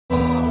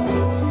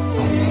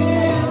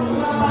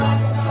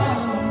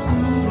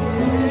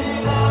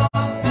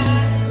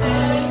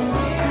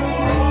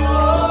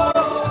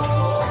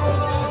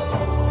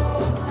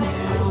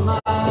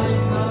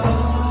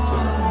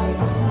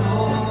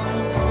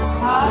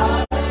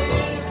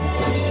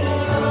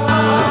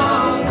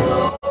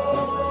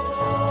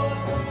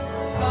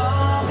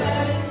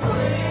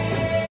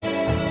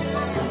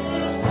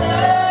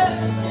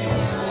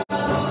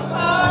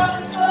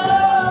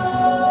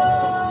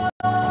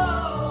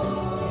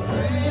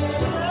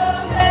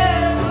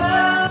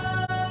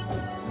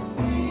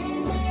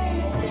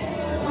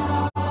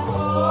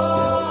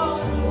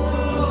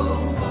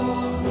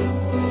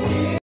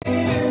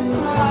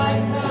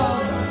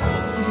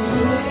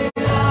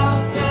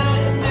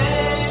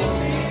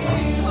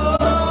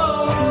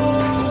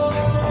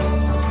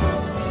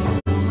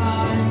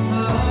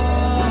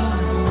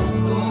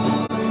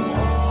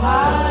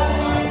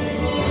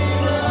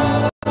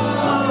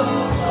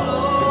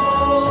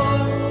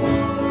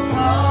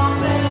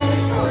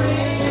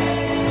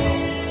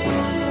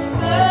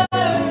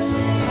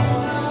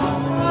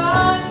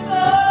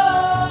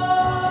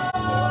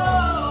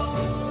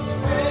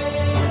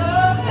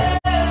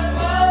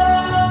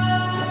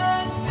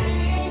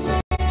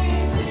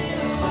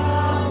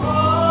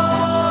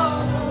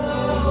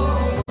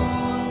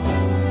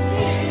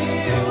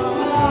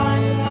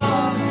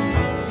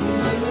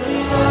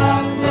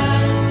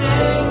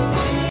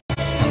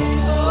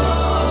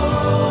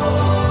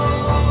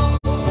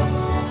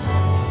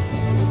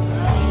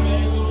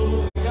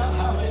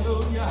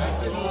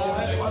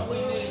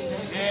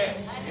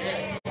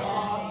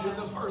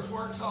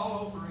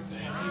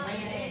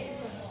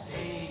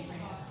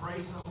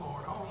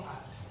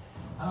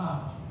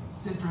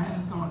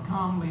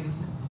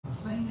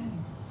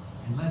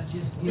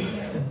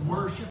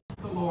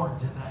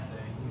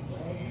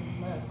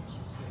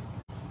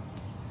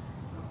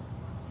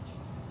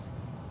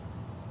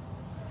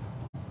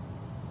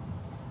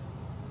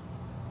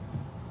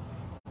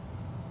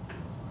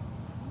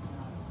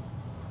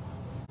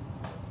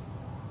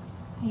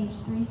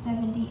Page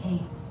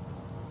 378.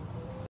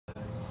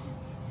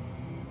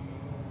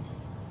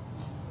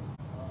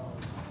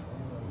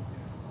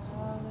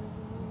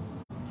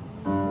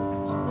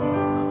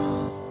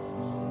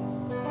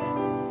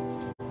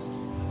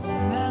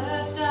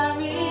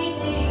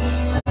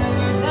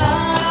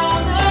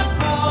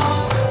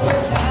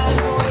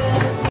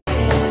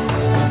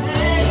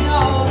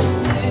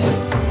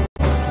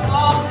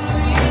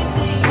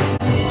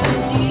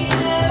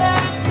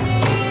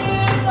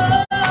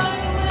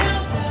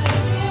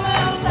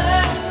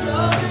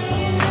 Oh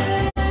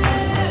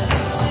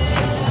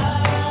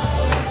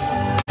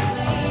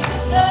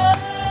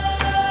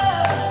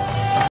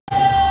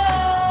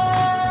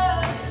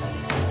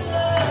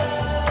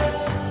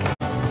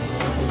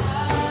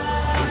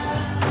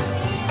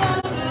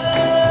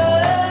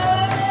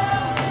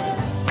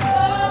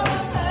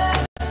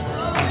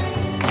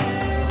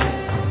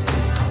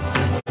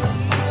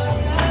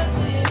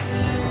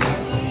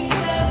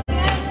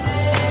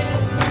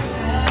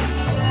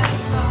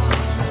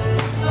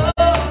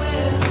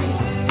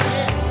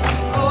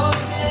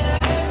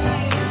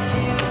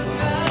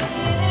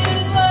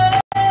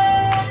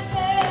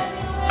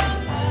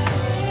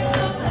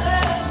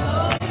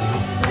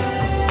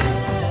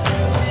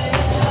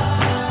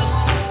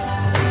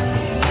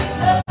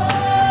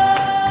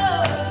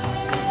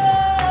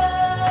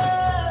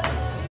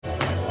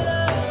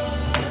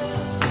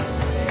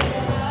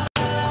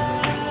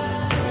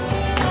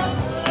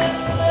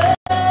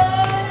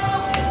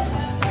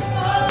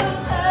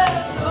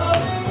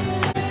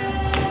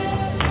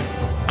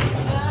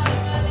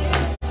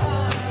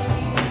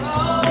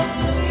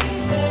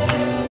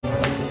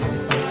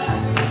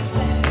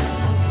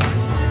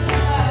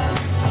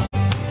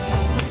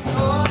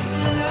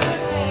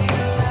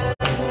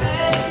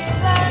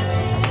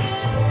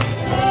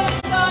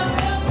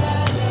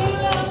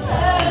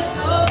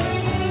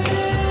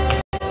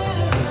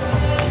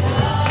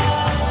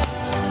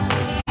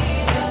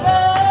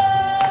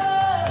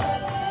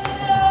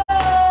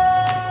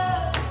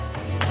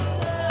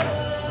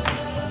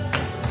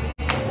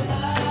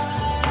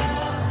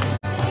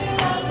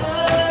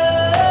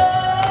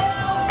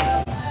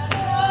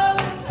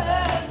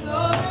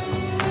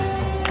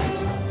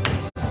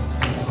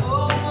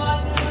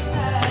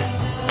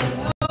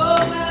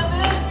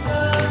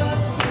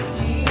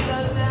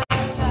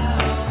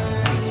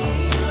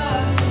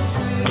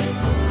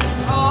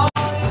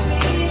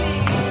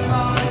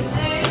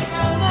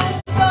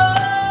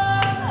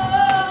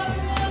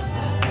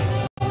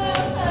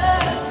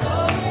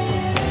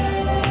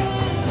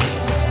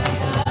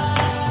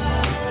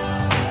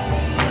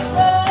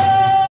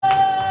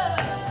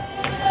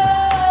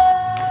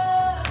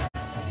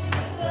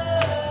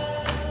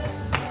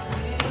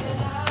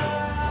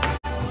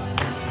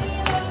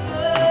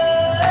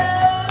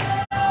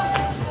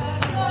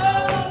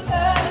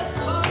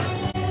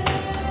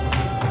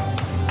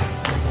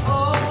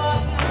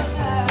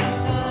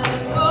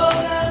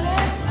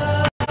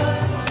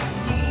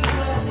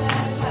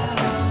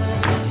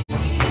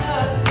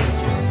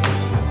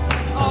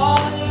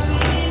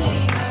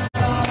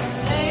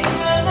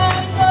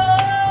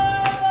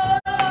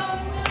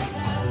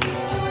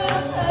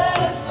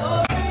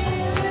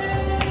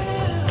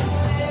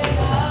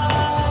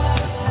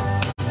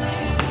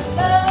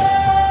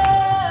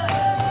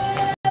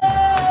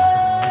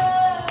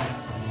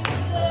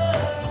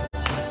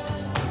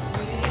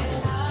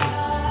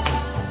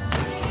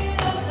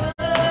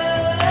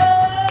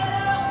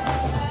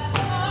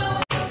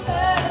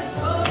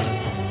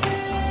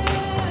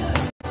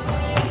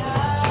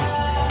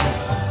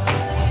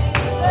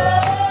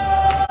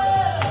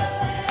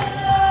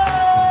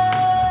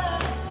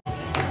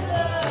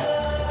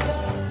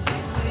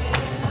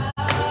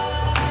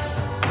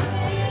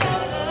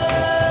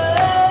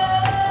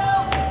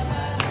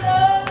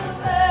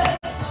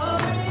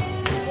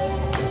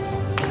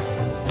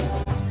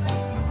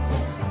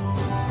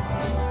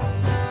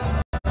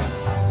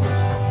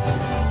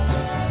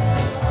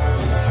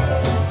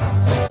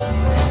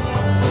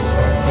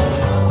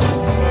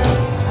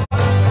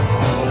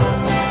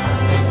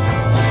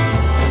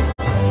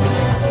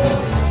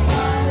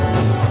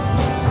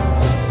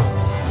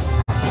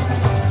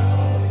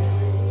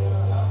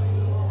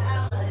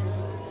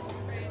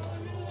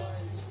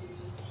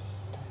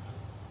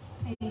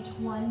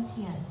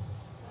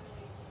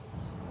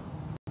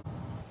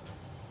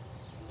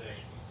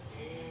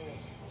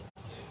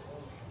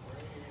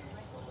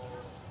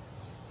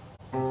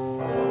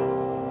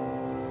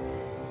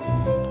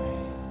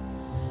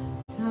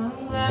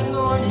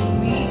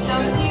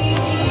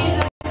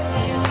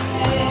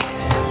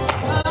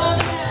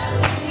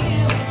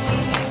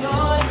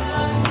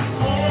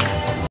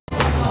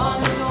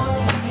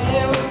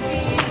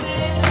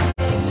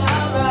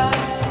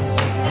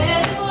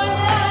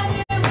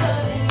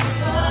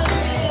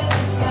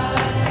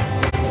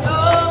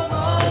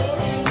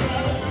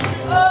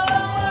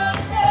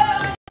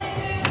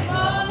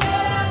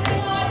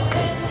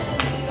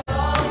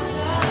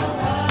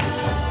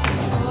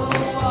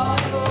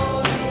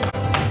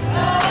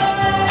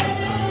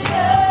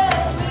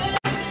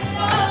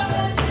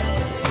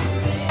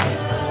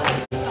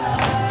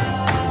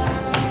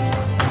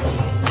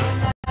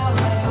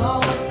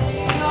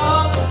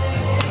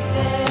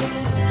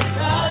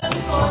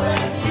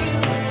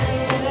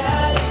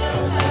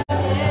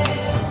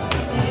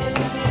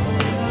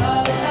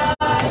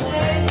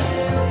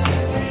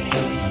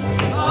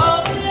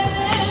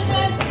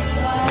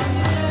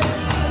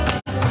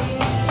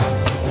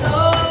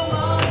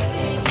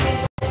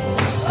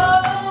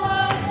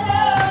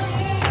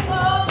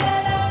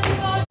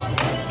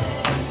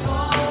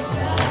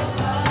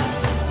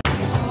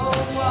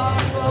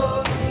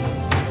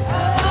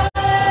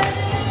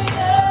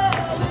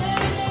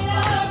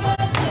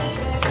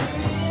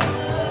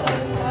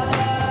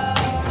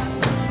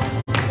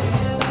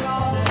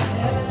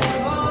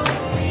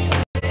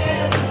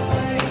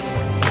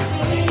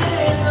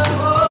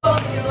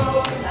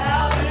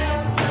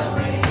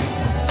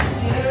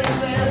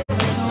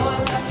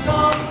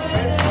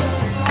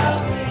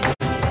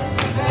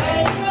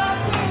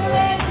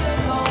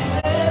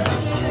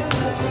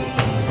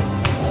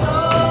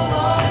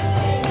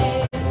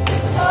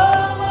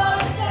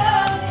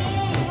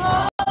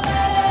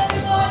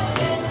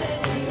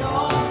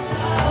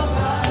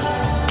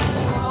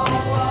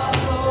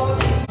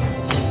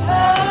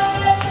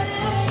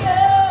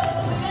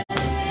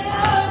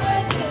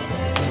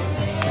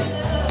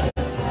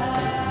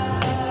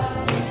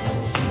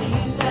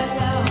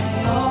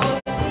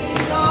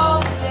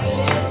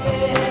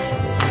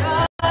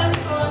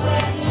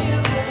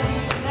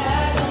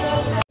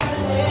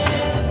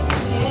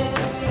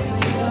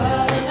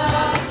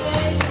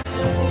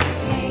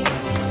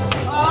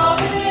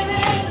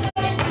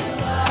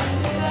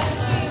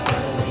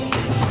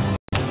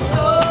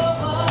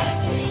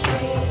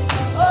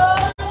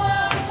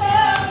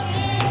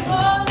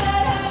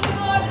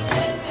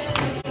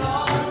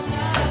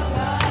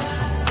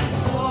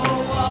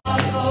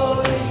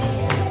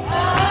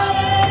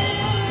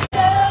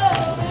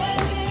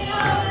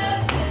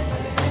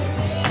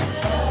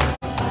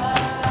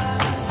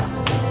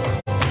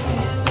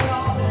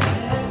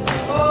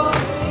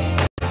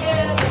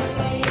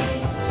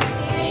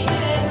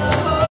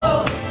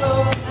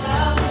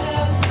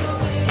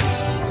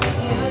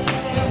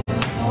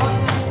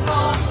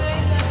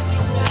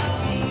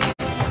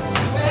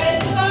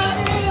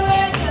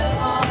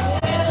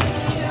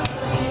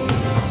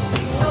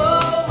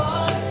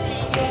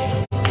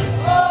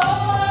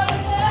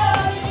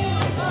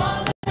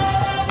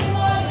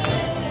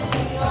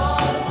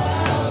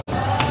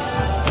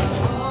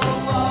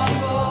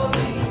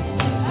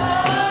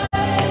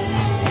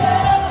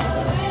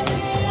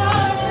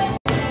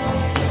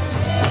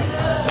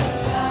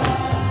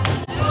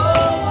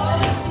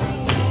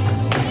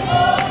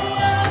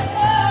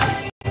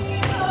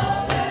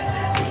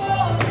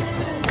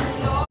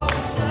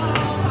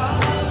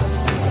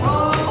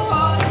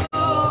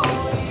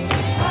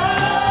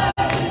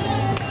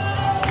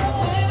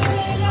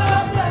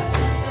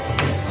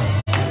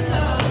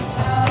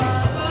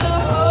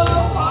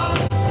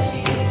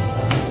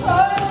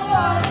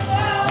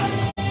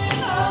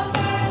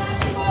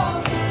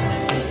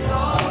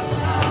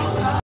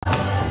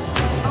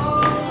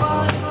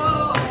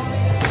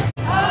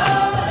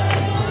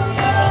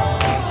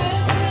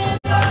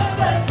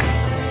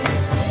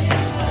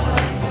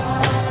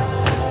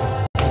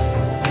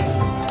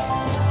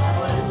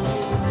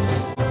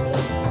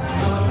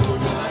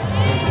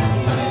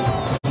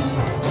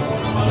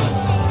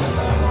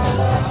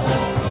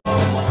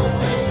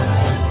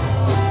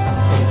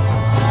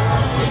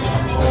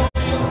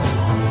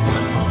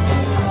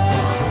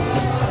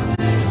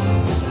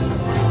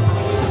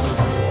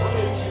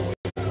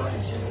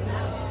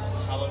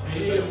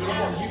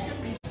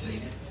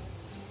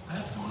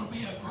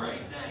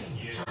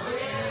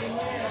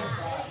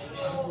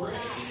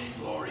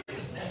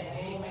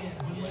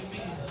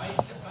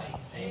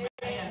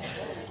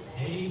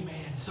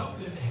so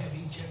good to have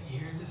each of you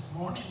here this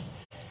morning,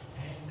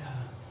 and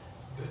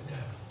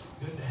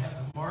good to have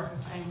the Martin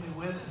family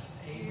with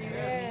us. Amen.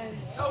 Yes.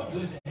 It's so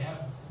good to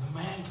have the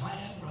Mann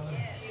clan, brother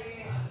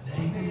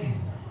David,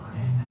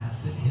 and I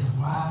said his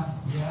wife,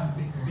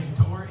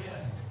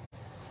 Victoria,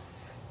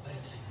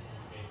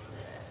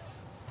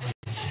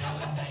 Michelle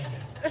and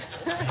David.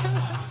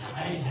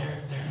 And, hey,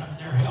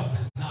 their help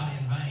is not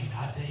in vain.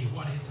 I tell you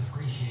what, it's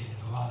appreciated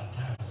a lot of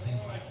times. It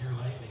seems like here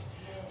lately.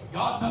 But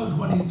God knows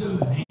what He's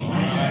doing.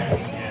 Amen.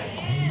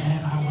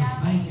 Amen. I was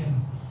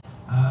thinking,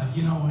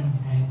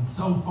 and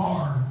so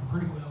far,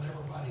 pretty well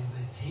everybody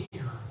that's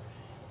here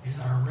is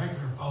our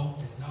regular folk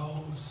that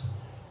knows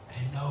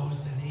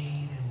the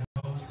need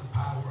and knows the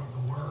power of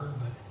the Word.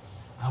 But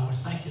I was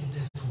thinking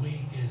this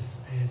week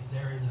as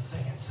there in the 2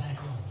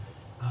 Samuel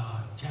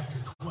chapter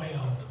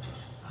 12,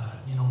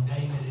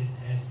 David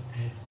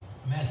had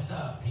messed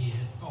up. He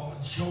had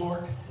fallen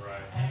short.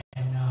 Right.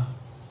 And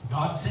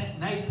God sent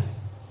Nathan,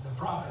 the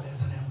prophet,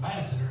 as an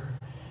ambassador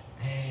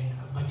and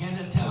began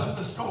to tell him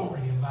the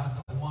story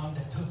about the one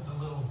that took the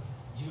little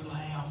ewe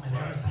lamb and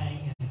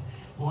everything. And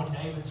boy,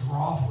 David's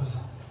wrath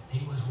was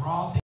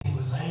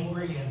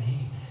angry, and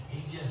he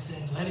just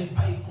said, let him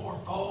pay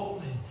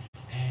fourfold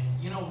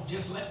and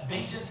just let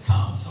vengeance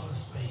come, so to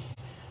speak.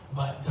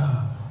 But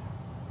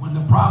when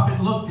the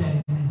prophet looked at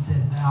him and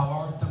said, thou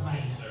art the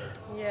man.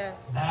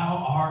 Yes.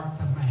 Thou art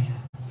the man.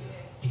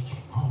 He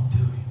came home to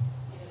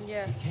him.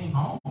 Yes. He came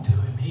home to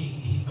him.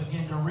 He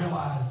began to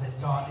realize that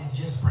God had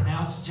just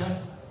pronounced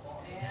judgment.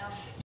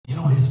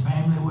 Yeah. His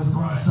family was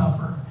going to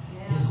suffer.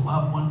 Yeah. His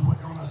loved ones were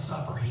going to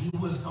suffer. He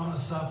was going to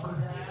suffer.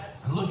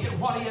 And look at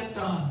what he had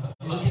done.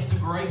 But look at the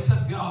grace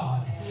of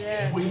God.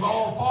 Yes. We've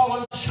all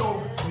fallen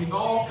short. We've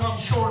all come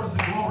short of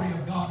the glory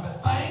of God.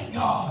 But thank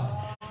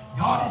God,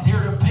 God is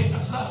here to pick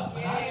us up.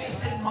 And I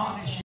just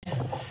admonish you,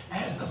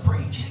 as the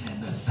preaching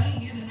and the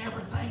singing and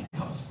everything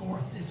comes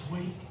forth this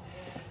week,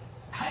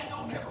 hang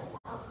on every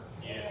word.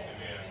 Yes,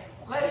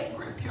 let it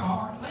grip your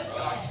heart. Let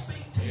God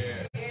speak to you.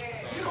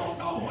 You don't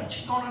know what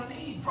you're going to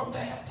need from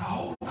that to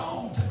hold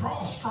on, to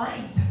draw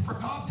strength, and for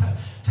God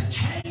to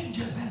change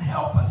us and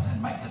help us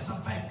and make us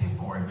effective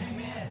for Him.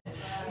 Amen.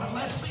 But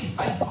let's be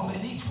faithful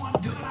in each one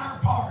doing our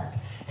part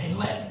and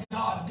letting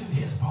God do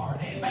His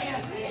part.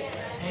 Amen.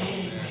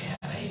 Amen.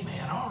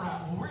 Amen. All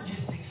right. Well, we're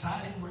just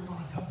excited. We're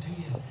going to come to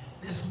you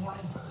this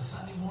morning for the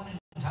Sunday morning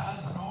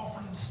tithes and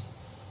offerings.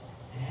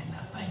 And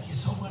thank you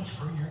so much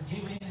for your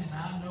giving. And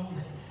I know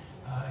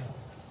that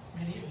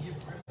many of you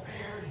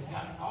prepared and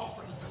got an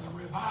offering for the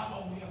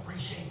revival. We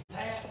appreciate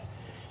that.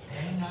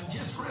 And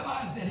just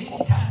realize that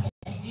anytime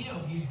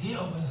you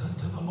give as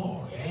unto the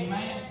Lord.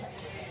 Amen.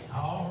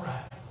 All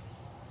right.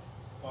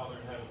 Father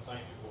in heaven,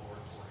 thank you, Lord,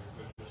 for your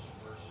goodness and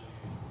mercy.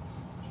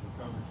 As we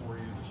come before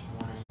you this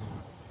morning,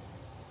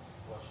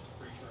 bless the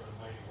preacher in a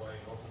mighty way.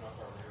 Open up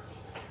our ears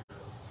to hear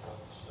what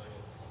to say,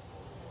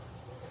 Lord.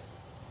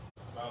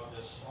 About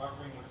this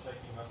offering we're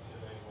taking up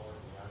today, Lord,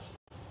 we ask you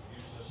to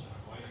use this in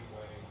a mighty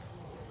way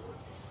for your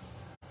kingdom.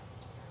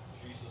 In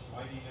Jesus'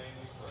 mighty name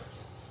we pray.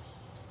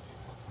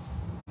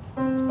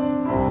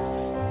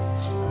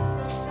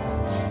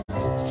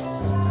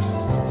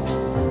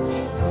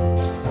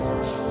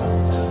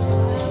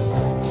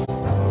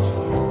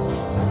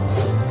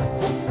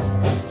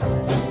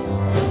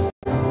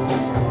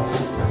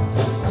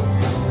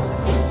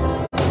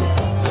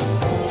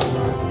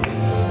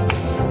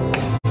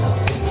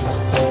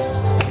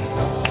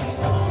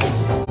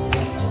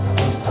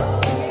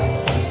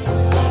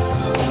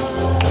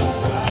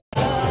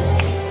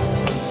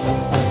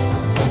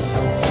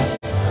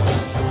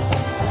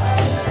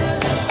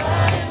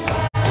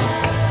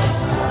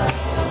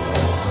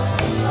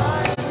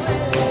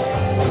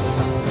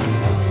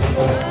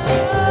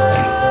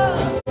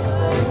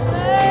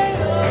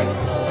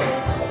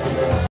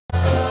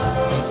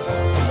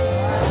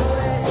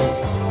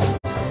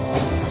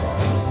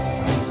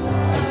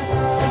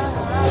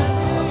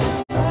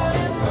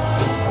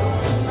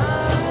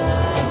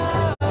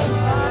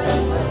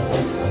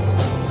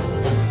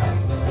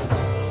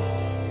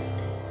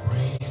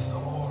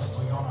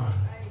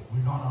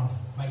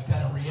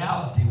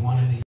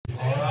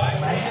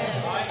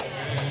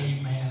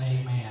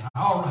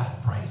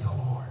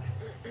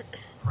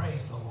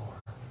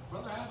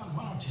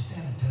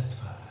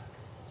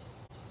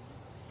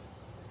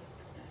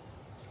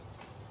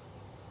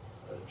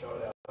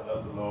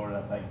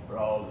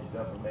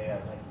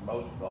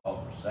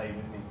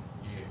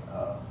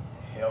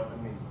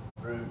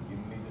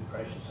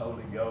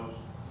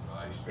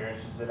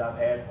 That I've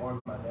had for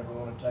him, I never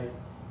want to take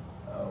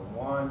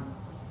one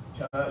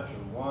touch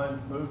or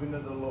one moving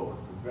of the Lord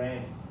for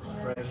granted. It's a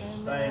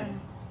precious thing.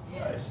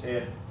 I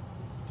said,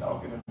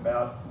 talking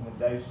about in the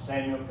days of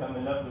Samuel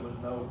coming up, there was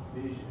no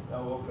vision,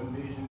 no open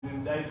vision.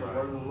 In the days the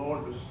word of the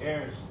Lord was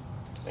scarce.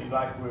 Seemed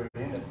like we're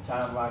in a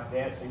time like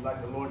that. Seems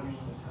like the Lord used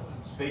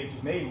to speak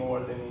to me more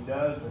than He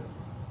does. But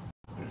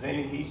if there's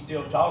any, He's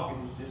still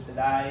talking. It's just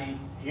that I ain't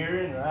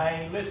hearing or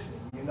I ain't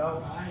listening,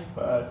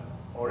 But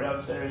or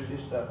else there's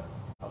just a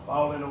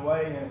falling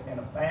away and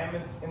a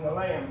famine in the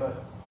land.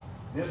 But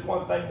This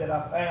one thing that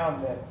I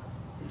found, that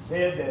he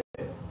said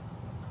that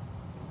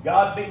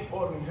God be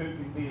for me, who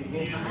can be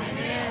against me?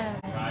 Amen.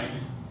 Right.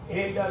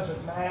 It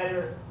doesn't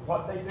matter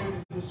what they do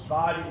to this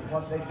body,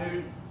 what they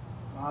do to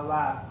my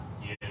life.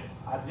 Yes.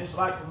 I'd just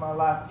like for my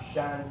life to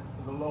shine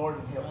for the Lord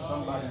and help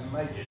somebody to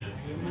make it.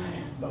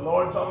 The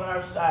Lord's on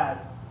our side.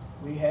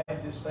 We have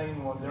this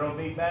thing on. There will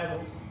be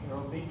battles, there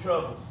will be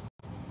troubles.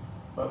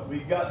 But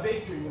we've got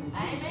victory in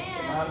Jesus.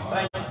 And I'm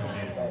thankful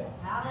for that.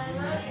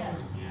 Hallelujah.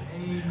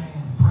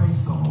 Amen.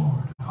 Praise the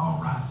Lord. All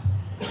right.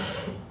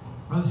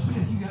 Brother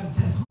Smith, you got a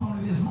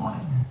testimony this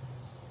morning?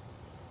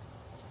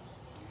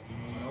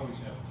 I always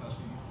have a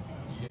testimony.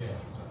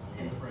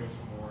 Yeah. Praise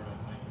the Lord. I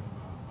thank him.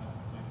 I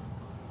thank him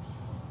for his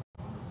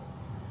wonderful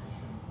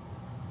creation.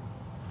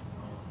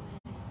 We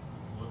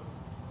look at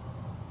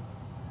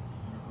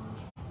the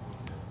universe, we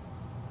look at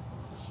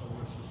the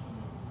solar system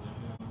that we live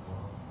in,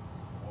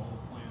 all the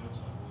planets.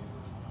 I believe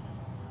there's 9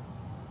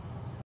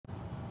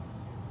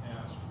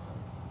 past, but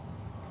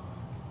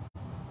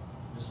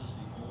this is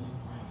the only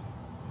planet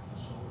in the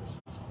solar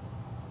system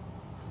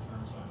that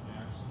turns on an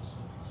axis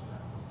of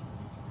exactly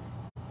 23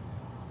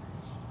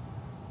 degrees.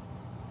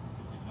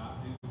 If it did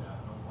not do that,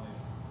 no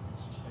life could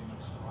sustain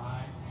itself.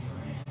 Right.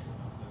 Amen. The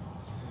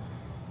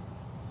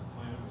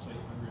planet was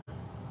 800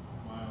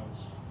 miles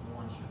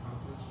more in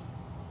circumference.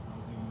 No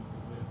human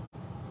could live.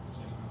 It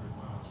was 800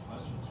 miles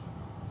less in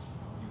circumference.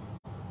 No human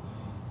could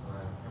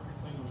live.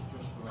 Everything was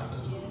just right.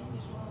 It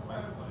was in the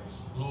right place.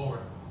 Lord.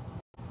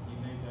 He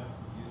made that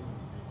for you, and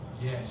he made that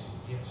for Yes,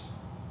 me. yes.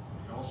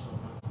 He also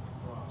went to the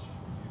cross for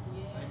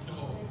you. Thank you,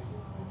 Lord.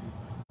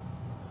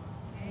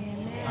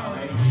 Amen.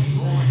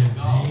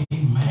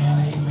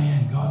 Amen. Amen.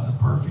 God's a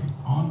perfect,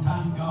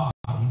 on-time God.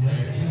 He does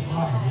it just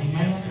right.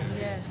 Amen.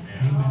 Yes.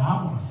 Amen.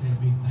 I want to say a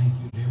big thank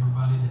you to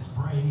everybody that's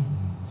prayed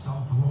and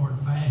sought the Lord,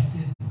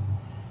 fasted,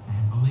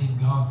 and believed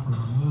God for a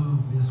move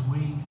this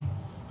week.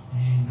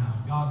 And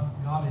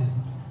God is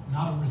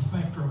not a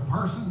respecter of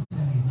persons,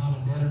 and He's not a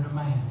debtor to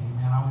man.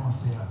 Amen. I want to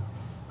say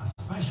a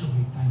special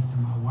big thanks to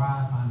my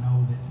wife. I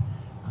know that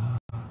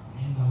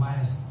in the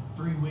last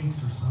 3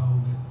 weeks or so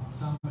that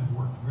some have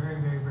worked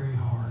very, very, very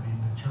hard in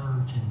the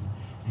church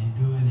and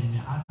doing it.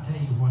 And I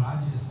tell you what, I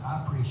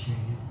appreciate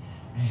it.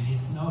 And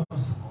it's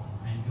noticeable.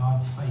 And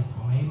God's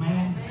faithful.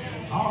 Amen.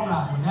 All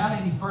right. Without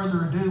any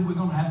further ado, we're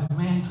going to have the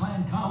Mann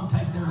clan come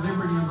take their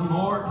liberty in the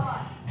Lord.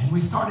 And we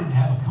started to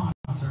have a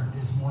concert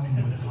this morning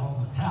with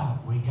all the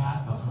talent we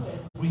got. But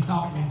we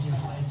thought we'd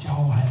just let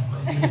y'all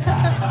have a good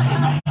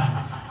time. Amen.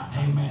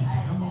 Amen.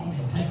 So come on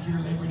and take your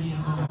liberty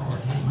in the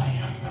Lord.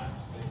 Amen.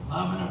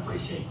 Love and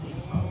appreciate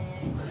these folks.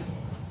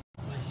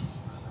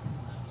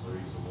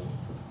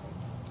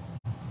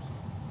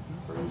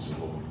 Praise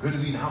the Lord. Good to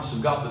be in the house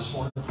of God this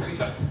morning. Praise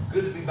God.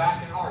 Good to be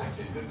back in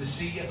Arlington. Good to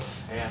see you.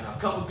 And I've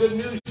come with good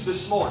news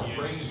this morning.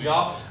 Praise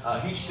God.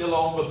 He's still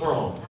on the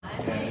throne.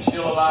 And he's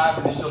still alive,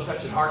 and he's still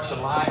touching hearts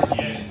and lives.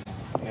 And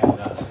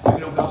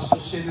God's still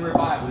sending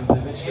revival in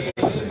the midst of it.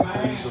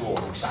 Praise the Lord.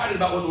 I'm excited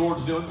about what the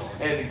Lord's doing.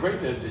 And great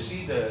to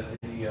see the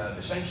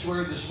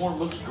sanctuary this morning.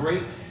 Looks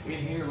great in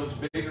here. Looks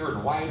bigger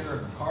and wider,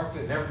 and the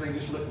carpet and everything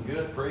just looking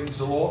good. Praise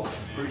the Lord.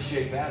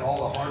 Appreciate that.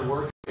 All the hard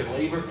work and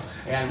labor.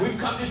 And we've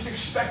come just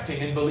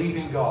expecting and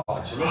believing God.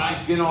 So let's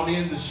just get on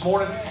in this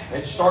morning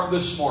and start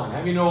this morning. How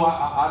many know,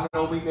 I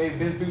know we may have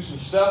been through some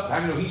stuff. How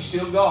many know He's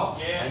still God?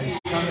 And He's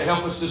come to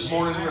help us this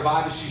morning and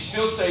revive us. He's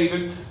still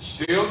saving,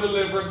 still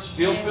delivering,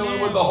 still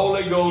filling with the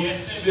Holy Ghost,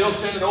 still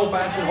sending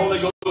old-fashioned Holy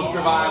Ghost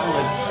revival.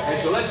 And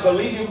so let's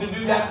believe Him to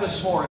do that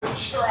this morning.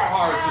 Stir our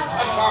hearts and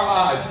touch our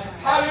lives.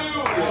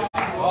 Hallelujah.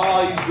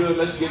 Oh, He's good.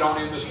 Let's get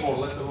on in this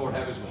morning. Let the Lord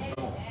have His way.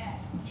 Come on.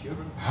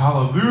 Children.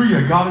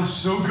 Hallelujah. God is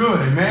so good.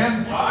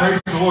 Amen.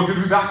 Praise the Lord. Good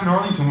to be back in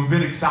Arlington. We've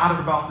been excited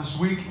about this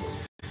week.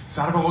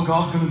 Excited about what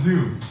God's going to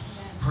do.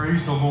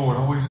 Praise the Lord.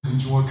 Always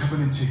enjoy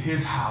coming into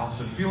His house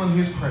and feeling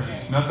His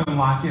presence. Nothing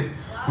like it.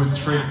 Wouldn't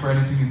trade for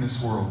anything in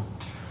this world.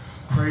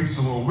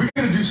 Praise the Lord. We're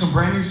going to do some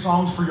brand new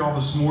songs for y'all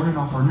this morning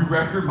off our new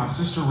record my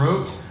sister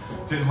wrote.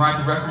 Didn't write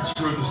the record.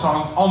 She wrote the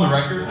songs on the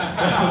record.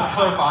 Let's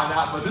clarify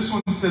that. But this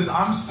one says,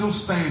 I'm still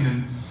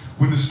standing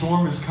when the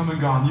storm is come and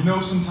gone. You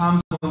know,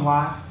 sometimes in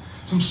life,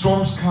 some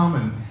storms come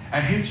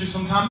and hit you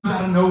sometimes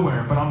out of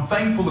nowhere. But I'm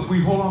thankful if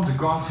we hold on to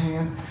God's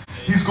hand,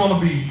 He's going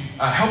to be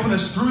helping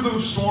us through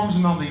those storms.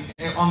 And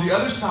on the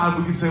other side,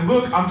 we can say,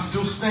 look, I'm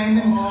still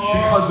standing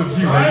because of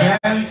you.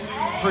 Amen.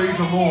 Praise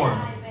the Lord.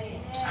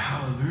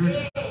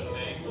 Hallelujah.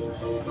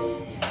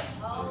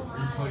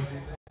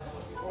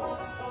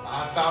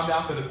 I found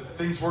out that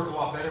things work a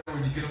lot better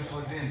when you get them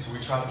plugged in. So we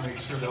try to make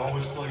sure they're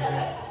always plugged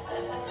in.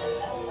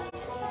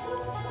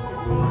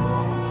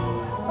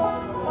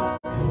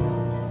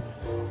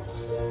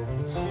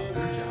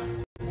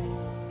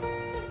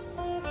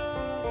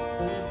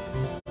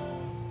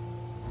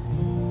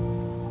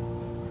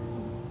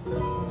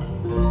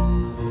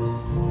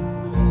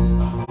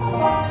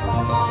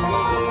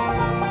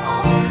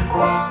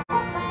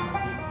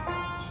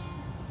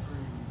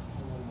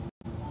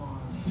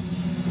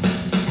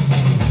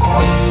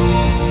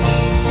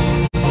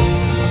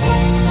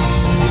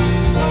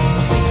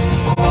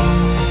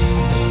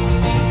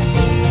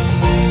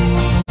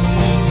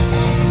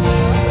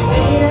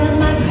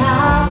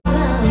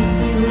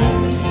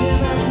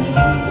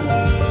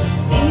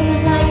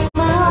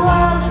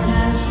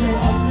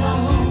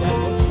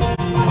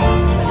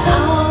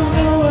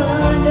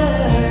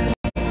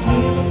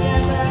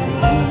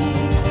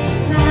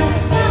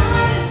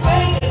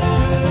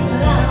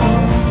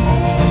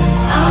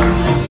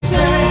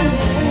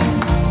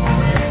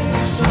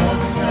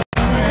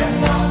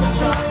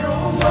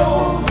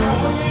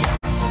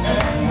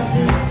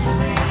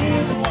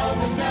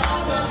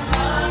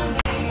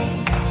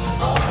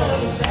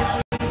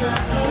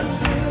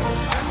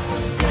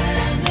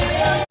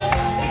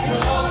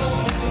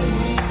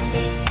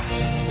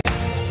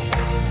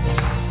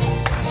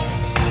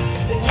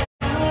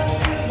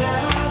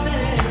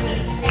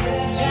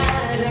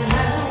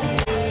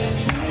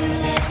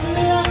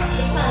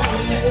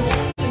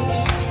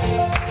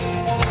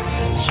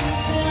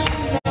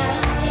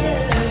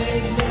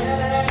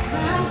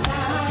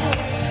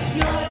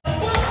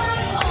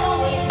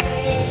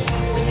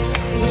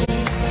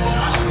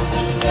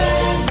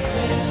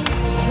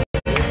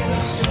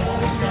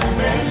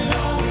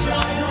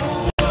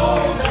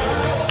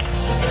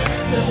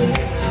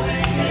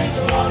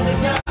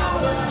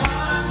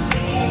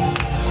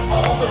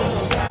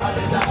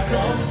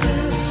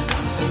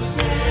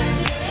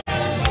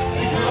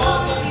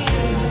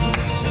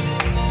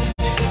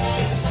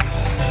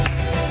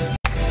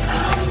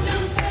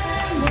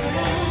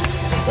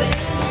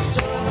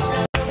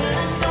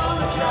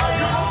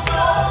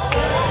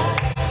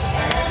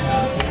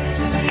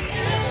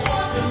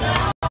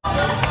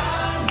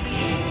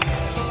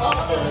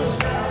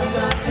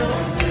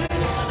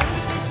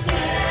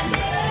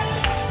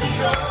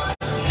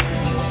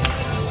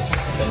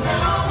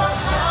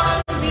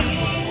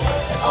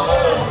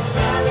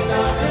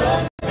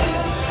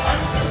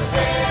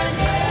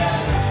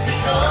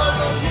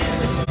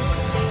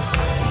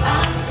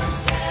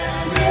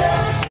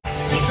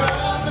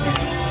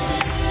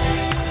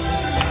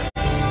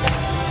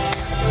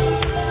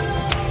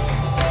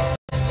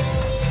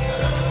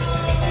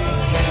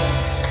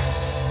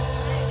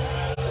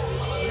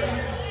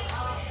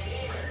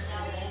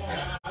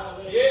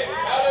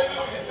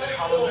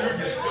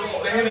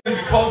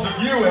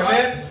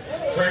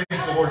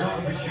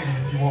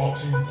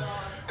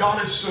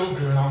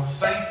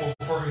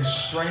 thankful for his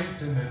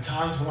strength in the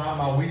times when I'm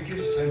my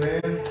weakest.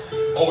 Amen.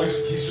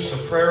 Always, he's just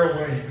a prayer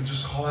away. You can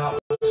just call out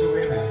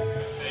to him.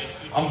 And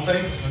I'm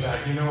thankful for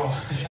that. You know,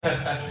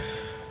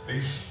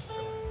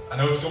 I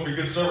know it's going to be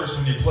good service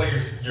when you play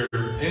your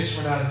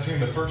instrument out of tune,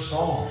 the first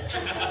song.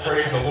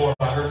 Praise the Lord.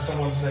 I heard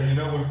someone say, you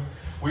know,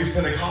 we as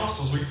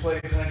Pentecostals, we play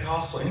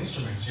Pentecostal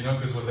instruments, you know,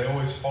 because they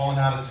always falling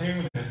out of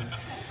tune. And,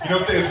 you know,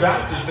 if they was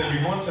Baptists, they'd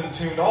be once in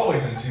tune,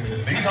 always in tune.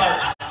 And these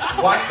aren't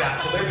like that,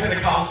 so they're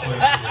Pentecostal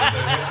instruments.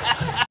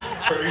 Amen.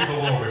 Praise the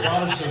Lord. But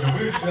God is so good.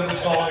 We have another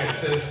song. It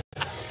says,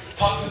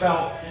 talks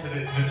about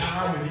the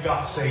time when you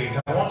got saved.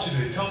 I want you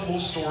to tell us a little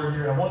story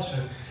here. I want you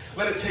to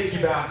let it take you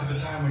back to the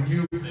time when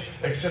you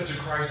accepted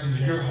Christ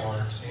into your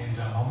heart. And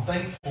I'm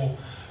thankful.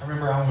 I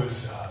remember I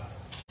was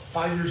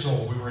 5 years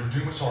old. We were in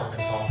Dumas,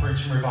 Arkansas,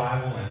 preaching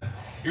revival. And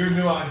even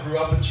though I grew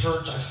up in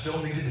church, I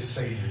still needed a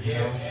Savior. You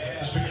know,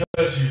 just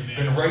because you've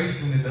been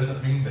raised in it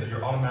doesn't mean that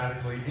you're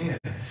automatically in.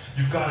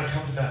 You've got to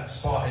come to that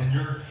spot in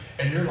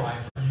your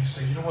life where you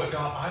say, you know what,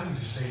 God, I need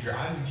a Savior.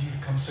 I need you to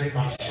come save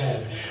my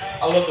soul.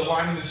 I love the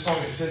line in this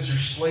song. It says, your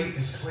slate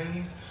is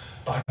clean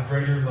by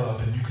greater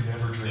love than you could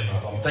ever dream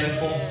of. I'm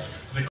thankful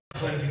for the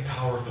cleansing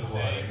power of the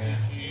blood. Amen.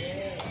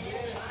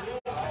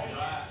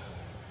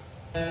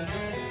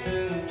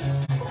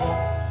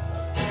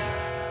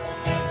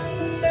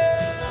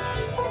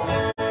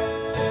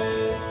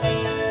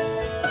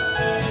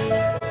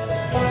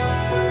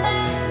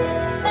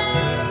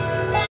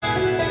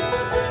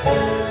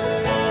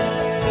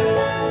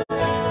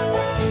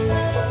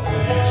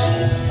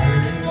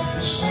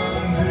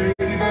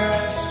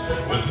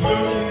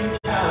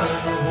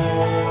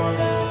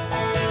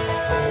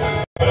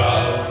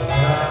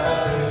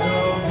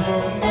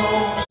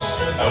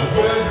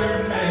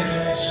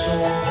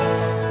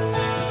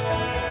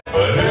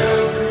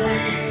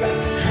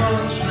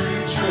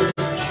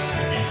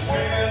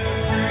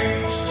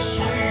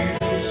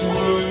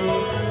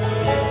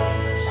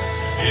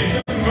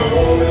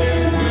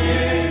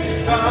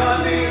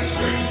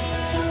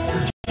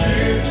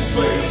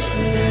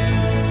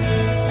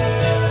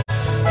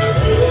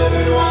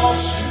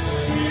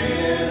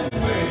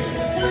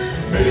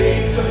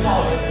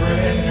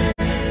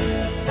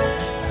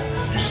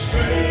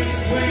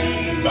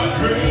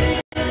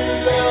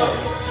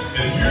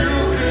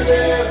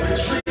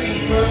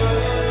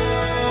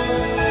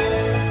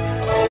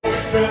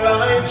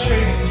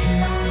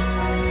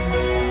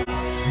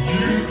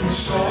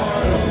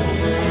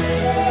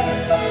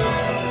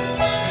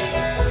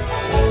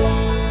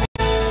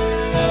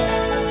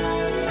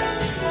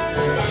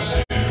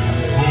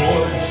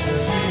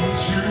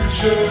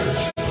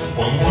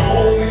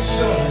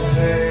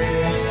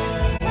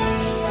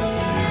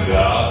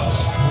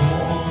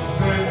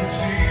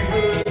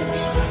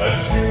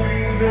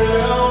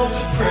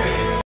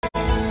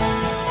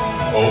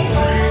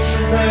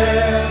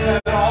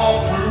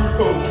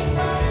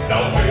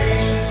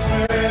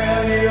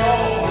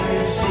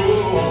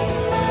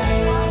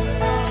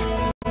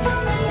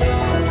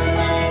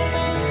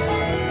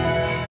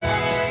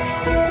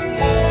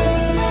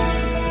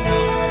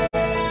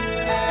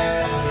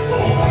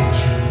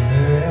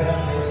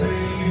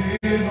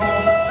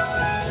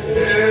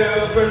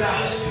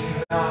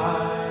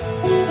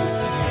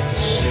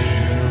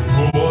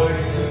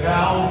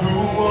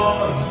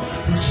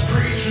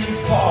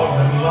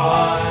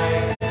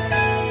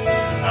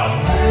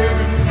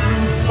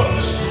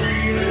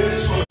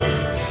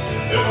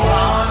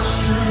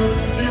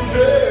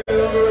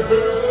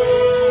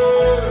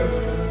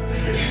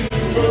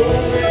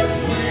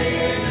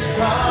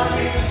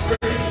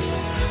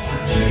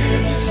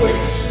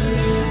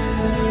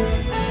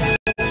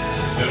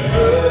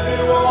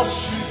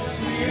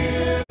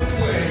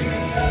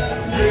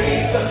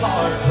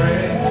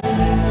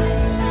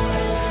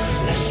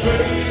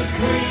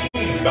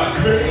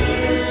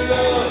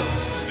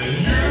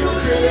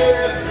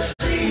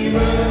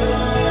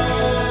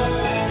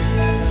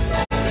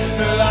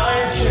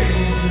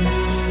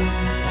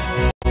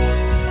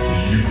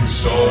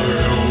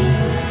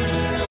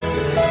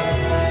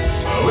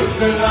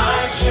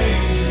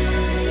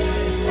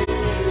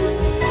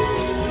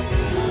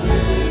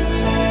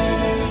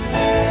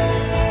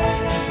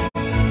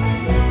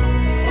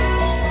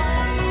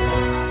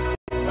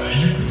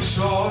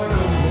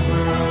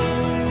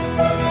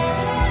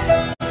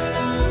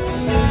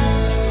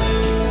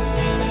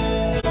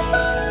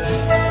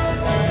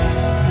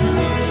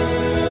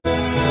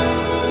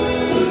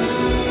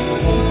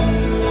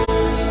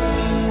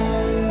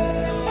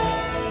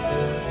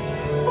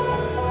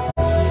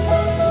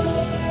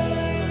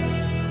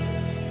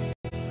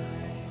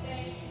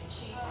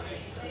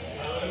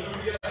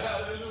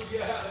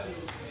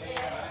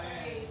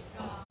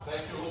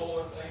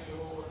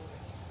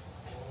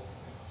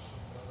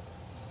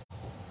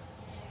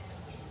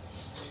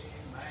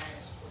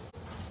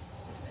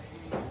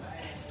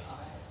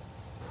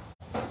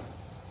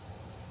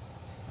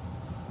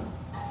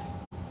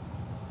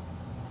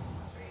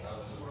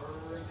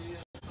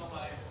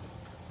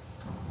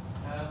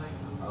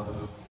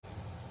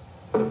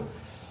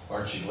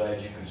 Aren't you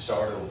glad you can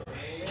start over?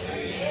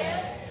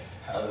 Amen.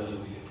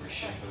 Hallelujah.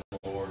 appreciate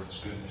the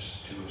Lord's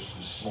goodness to us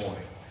this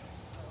morning.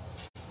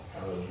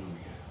 Hallelujah.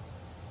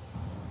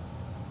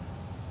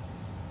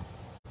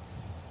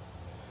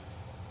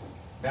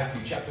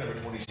 Matthew chapter number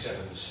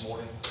 27 this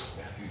morning.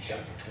 Matthew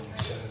chapter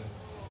 27.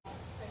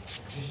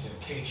 Just in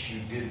case you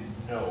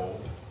didn't know,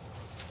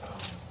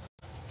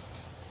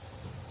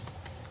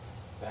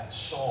 that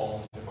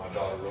song that my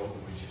daughter wrote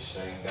that we just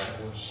sang, that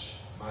was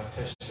my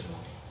testimony.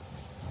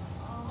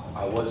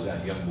 I was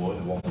that young boy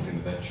that walked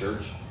into that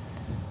church,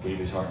 gave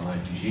his heart and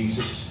life to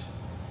Jesus.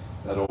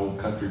 That old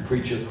country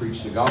preacher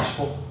preached the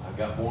gospel. I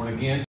got born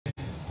again.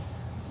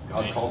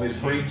 God called me to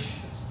preach.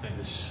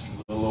 This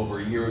a little over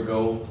a year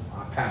ago,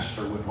 my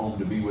pastor went home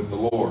to be with the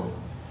Lord.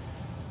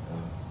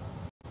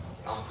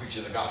 I'm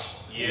preaching the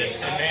gospel.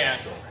 Yes, amen.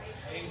 So,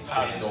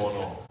 what's going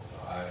on?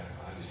 I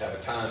just have a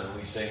time when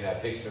we sing that.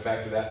 It takes me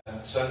back to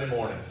that Sunday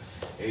morning.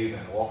 Amen.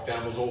 Walked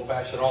down those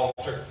old-fashioned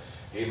altar,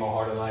 gave my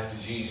heart and life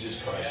to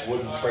Jesus Christ.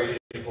 Wouldn't trade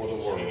it for the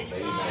world.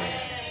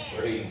 Amen.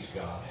 Praise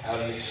God.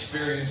 Had an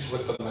experience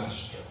with the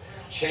Master.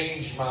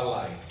 Changed my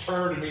life.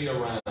 Turned me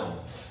around.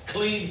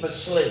 Cleaned my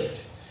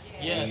slate.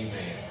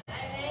 Yes.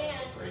 Amen.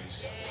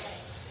 Praise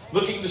God.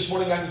 Looking this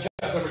morning at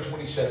chapter number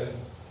 27.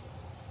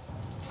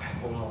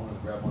 Hold on, I'm going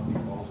to grab one of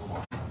these bottles of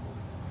water.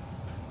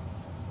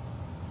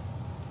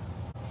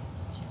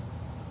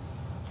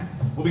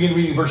 We'll begin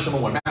reading verse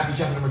number 1. Matthew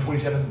chapter number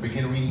 27. We'll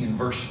begin reading in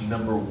verse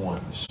number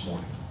 1 this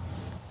morning.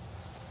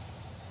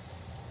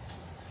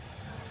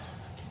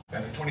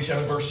 Matthew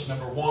 27, verse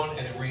number 1, and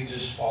it reads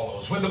as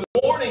follows. When the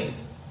morning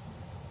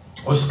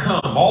was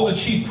come, all the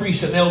chief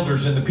priests and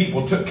elders and the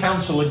people took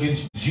counsel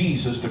against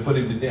Jesus to put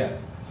him to death.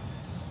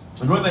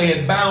 And when they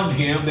had bound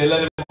him, they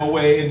led him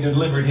away and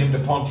delivered him to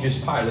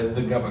Pontius Pilate,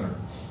 the governor.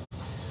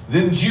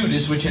 Then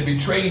Judas, which had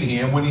betrayed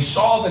him, when he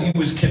saw that he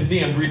was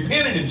condemned,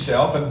 repented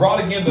himself and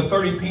brought again the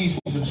 30 pieces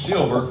of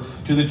silver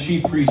to the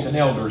chief priests and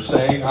elders,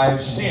 saying, I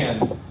have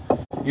sinned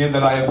in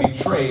that I have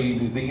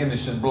betrayed the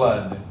innocent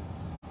blood.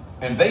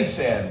 And they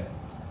said,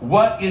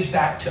 what is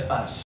that to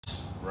us?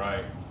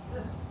 Right.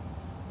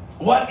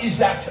 What is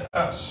that to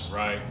us?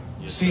 Right.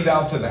 Yes, See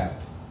thou to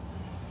that.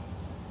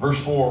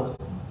 Verse 4,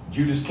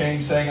 Judas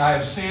came saying, I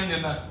have sinned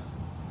in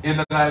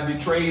that I have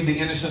betrayed the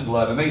innocent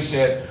blood. And they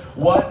said,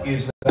 what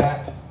is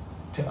that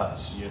to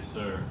us? Yes,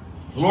 sir.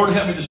 Lord,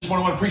 help me this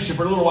morning. I want to preach you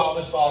for a little while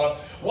this thought of,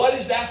 what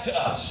is that to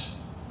us?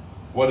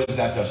 What is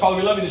that to us? Father,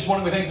 we love you this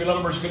morning. We thank you for your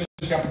love and mercy, goodness,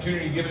 this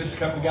opportunity you've given us to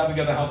come together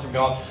in the house of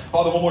God.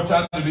 Father, one more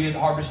time to be in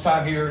harvest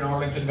time here in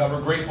Arlington. God, we're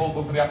grateful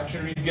for the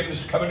opportunity you've given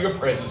us to come into your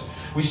presence.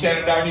 We stand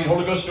in our need,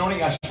 Holy Ghost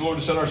anointing. Ask the Lord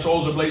to set our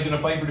souls ablaze in a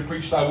flame for to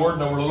preach thy word.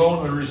 No, we're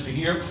alone, but it is to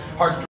hear.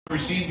 Heart to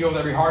receive you with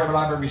every heart, every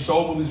life, every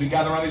soul. Move as we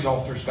gather around these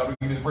altars. God, we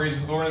give you the praise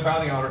and the glory and the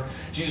power and the honor.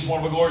 Jesus, one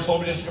of a glorious,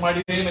 holy, majestic,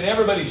 mighty name. And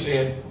everybody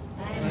said,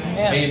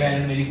 Amen.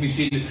 Amen. And then you can be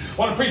seated. I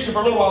want to preach to you for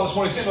a little while this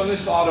morning, simply on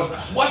this thought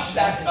of what's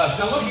that to us.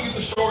 Now, looking at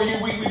the story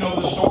here, we know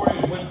the story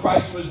of when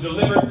Christ was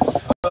delivered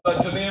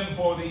to them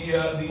for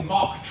the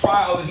mock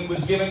trial that he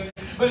was given.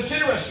 But it's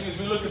interesting as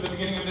we look at the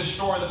beginning of this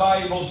story, the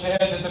Bible said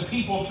that the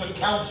people took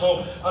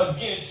counsel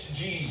against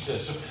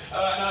Jesus.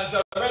 And as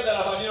I read that,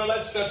 I thought,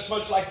 that's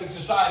much like the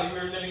society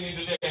we're living in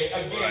today,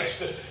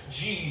 against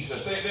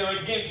Jesus. They're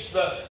against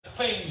the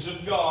things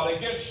of God,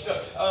 against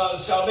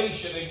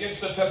salvation,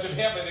 against the touch of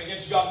heaven,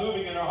 against God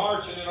moving in our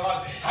hearts and in our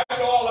lives. How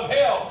all of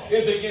hell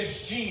is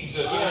against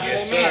Jesus, and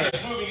against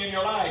Jesus moving in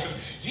your life, and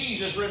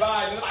Jesus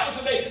revived. And the Bible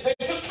said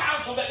they took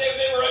counsel that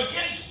they were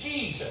against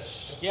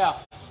Jesus. Yeah.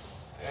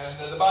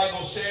 And the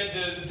Bible said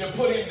to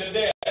put him to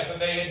death,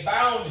 and they had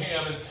bound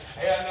him.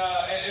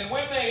 And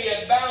when they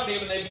had bound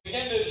him and they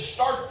began to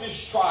start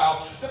this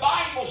trial, the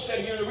Bible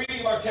said here in the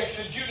reading of our text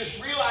that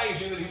Judas,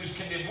 realizing that he was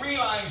condemned,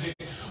 realizing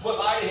what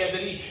lied ahead,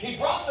 that he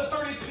brought the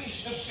 30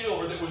 pieces of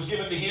silver that was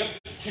given to him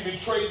to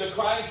betray the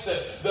Christ,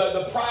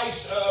 the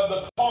price of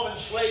the common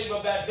slave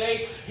of that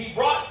day. He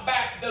brought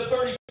back the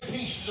 30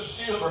 pieces of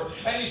silver,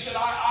 and he said,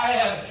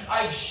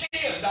 I've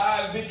sinned,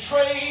 I've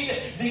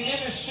betrayed the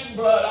innocent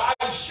blood,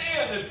 I've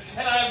sinned,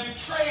 and I've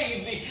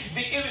betrayed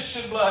the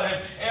innocent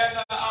blood. And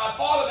I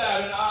thought of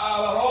that, and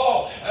I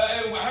thought,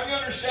 have you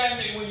understand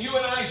that when you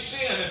and I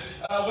sin,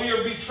 we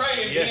are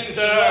betraying the innocent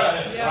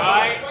blood.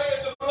 Right. We're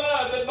betraying the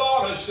blood that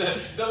bought us,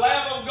 the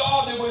Lamb of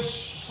God that was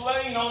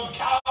slain on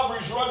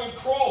Calvary's rugged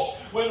cross.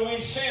 When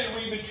we sin,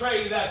 we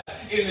betray that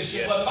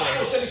innocent blood. The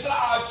Bible said, he said,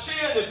 I've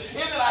sinned, and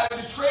in that I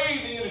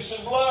betrayed the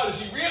innocent blood,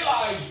 as he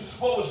realized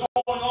what was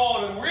going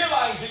on and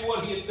realizing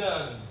what he had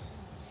done.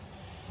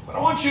 But I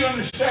want you to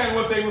understand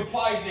what they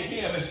replied to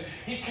him as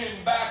he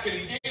came back and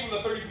he gave them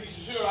the 30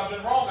 pieces of silver. I've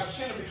been wrong, I've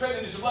sinned and betrayed the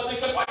innocent blood. They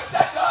said, what's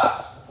that to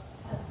us?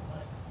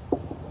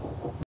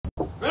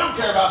 We don't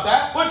care about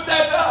that. What's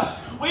that to us?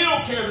 We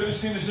don't care that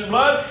it's innocent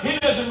blood. It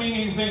doesn't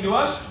mean anything to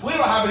us. We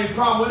don't have any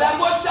problem with that.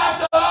 What's that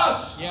to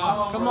us?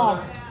 Yeah, come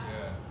on.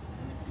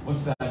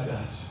 What's that to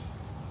us?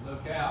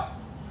 Look out.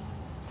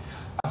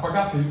 I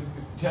forgot to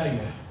tell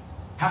you,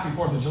 happy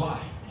 4th of July.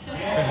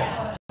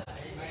 Yeah.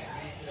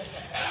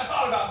 And I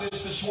thought about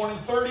this morning,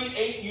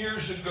 38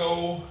 years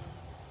ago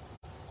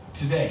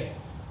today.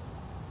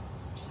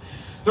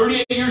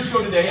 38 years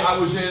ago today, I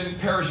was in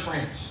Paris,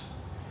 France.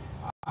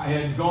 I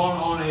had gone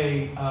on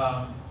a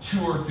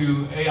tour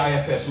through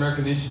AIFS,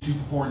 American Institute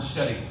for Foreign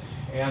Study.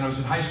 And I was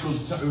in high school. It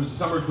was the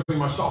summer between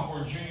my sophomore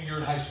and junior year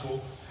in high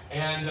school.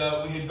 And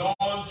we had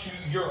gone to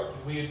Europe.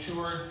 We had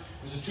toured.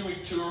 It was a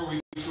 2-week tour. We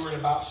toured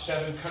about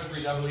 7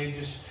 countries, I believe.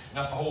 Just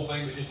not the whole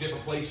thing, but just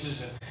different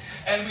places.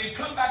 And we had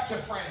come back to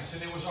France.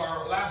 And it was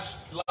our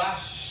last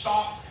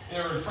stop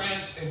there in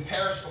France, in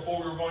Paris,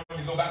 before we were going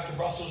to go back to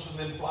Brussels and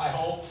then fly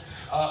home.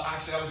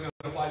 Actually, I was going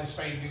to fly to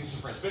Spain to do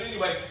some French. But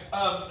anyway,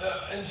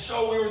 and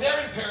so we were there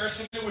in Paris,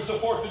 and it was the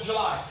 4th of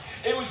July.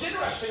 It was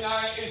interesting.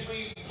 As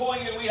we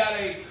pulling in, we had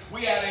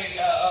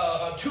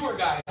a tour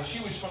guide.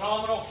 She was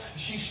phenomenal.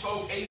 She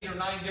spoke 8 or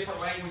 9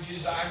 different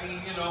languages. I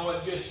mean, you know,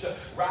 and just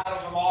rattled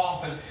them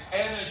off.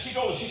 And she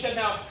told us. She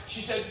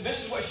said,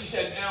 this is what she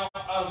said. Now,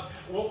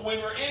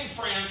 when we're in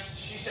France,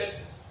 she said,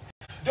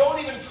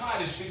 don't even try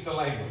to speak the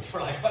language.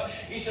 We're like, what?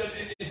 He said,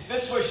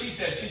 this is what she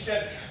said. She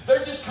said,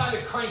 they're just kind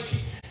of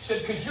cranky. She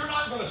said, because you're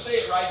not going to say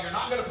it right. You're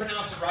not going to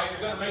pronounce it right.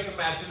 You're going to make them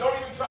mad. So don't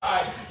even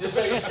try to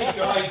speak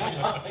the language.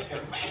 I'm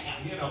thinking, man,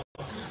 you know.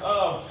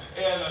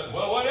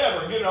 Well,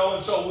 whatever, you know.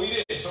 And so we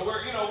did. So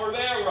we're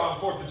there. We're on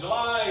 4th of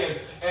July,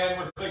 and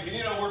we're thinking,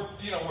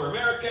 we're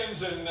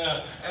Americans, and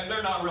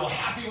they're not real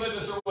happy with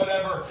us or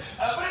whatever.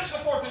 But it's the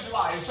 4th of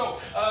July, and so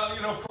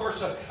of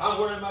course, I'm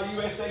wearing my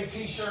USA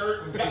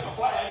T-shirt. We've got my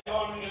flag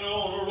on, and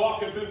we're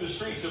walking through the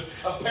streets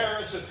of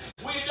Paris,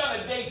 and we had done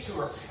a day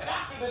tour. And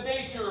after the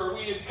day tour,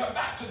 we had come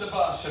back to the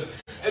bus, and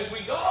as we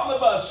got on the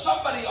bus,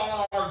 somebody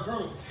on our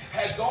group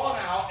had gone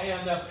out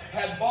and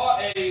had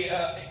bought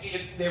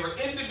they were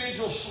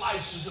individual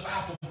slices of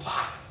apple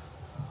pie,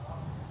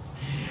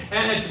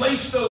 and had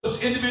placed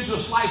those individual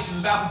slices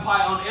of apple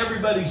pie on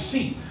everybody's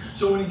seat.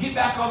 So when you get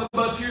back on the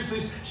bus, here's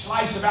this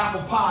slice of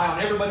apple pie on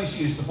everybody's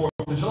seat. It's the 4th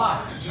of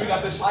July. So we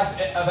got this slice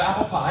of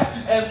apple pie,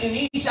 and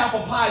in each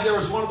apple pie there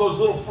was one of those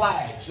little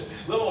flags,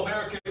 little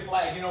American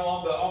flag,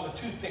 on the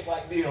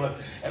toothpick-like deal. And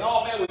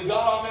oh man, we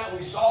got on that,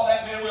 we saw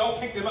that, man, we all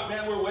picked them up,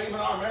 man, we're waving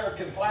our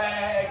American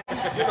flag.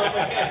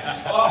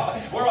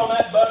 Man, we're on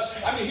that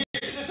bus. I mean,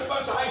 there's a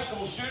bunch of high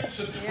school students,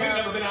 and we've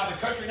never been out of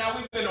the country. Now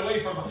we've been away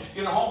from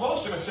home.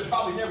 Most of us have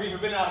probably never even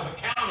been out of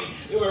the county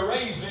that we're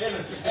raised in,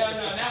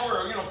 and now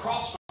we're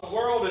across the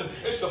world, and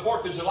it's the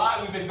 4th of July.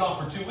 We've been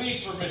gone for 2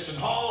 weeks. We're missing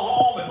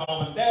home and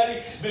mom and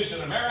daddy,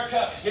 missing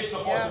America. It's the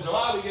 4th of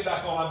July. We get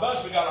back on our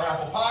bus. We got our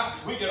apple pie.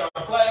 We get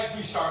our flags.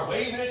 We start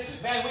waving it.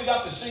 Man, we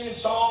got the singing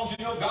songs,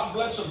 God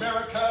bless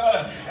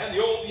America, and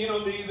the old,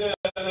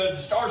 the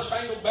Star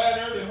Spangled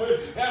Banner, and we're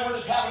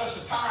just having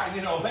us a time,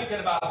 thinking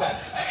about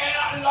that.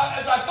 And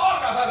as I thought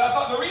about that, I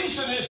thought the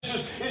reason is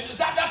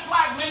that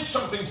flag meant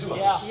something to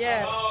us.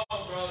 Yeah. Yes.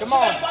 Come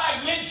on. That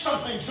flag meant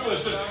something to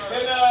us.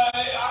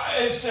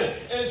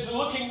 As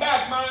looking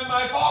back,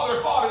 my father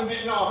fought in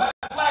Vietnam.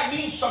 That flag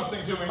means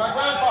something to me. My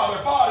grandfather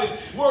fought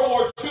in World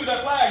War II.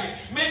 That flag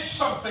meant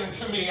something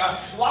to me.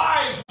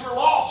 Lives were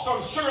lost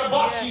on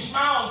Suribachi's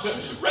Mound to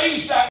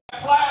raise that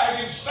flag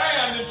and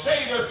stand and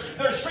say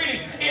they're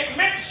freedom. It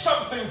meant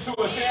something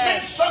to us. It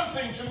meant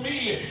something to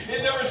me.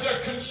 There was a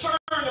concern.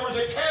 There was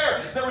a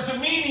care. There was a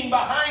meaning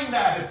behind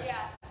that.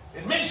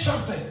 It meant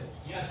something.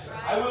 Yes, sir.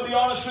 I will be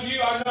honest with you.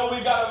 I know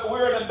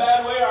we're in a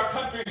bad way. Our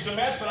country's a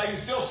mess, but I can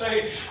still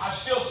say I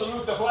still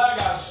salute the flag.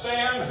 I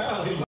stand.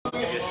 Hallelujah. I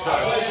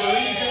pledge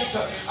allegiance.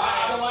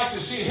 I don't like to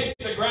see it hit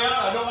the ground.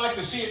 I don't like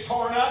to see it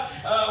torn up.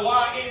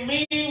 Why? It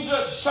means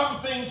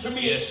something to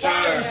me. It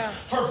stands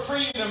for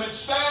freedom. It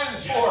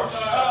stands for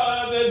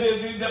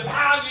the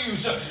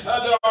values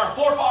that our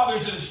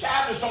forefathers had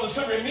established on this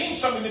country. It means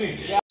something to me.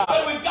 Yeah.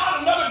 But we've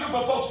got another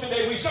group of folks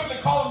today. We simply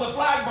call them the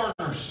flag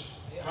burners.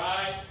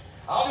 Right?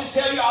 I'll just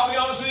tell you, I'll be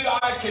honest with you,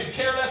 I could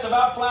care less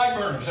about flag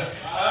burners.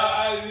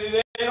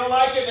 They don't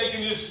like it, they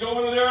can just go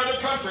into their other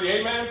country,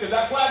 amen? Because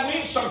that flag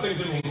means something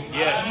to me.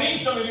 Yes. It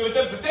means something to me.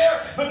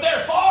 But their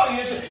thought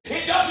is,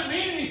 it doesn't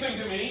mean anything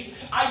to me.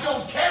 I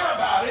don't care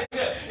about it.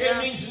 It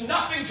means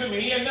nothing to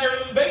me. And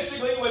they're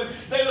basically, when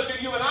they look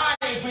at you and I,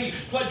 as we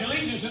pledge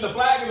allegiance to the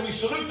flag, and we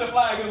salute the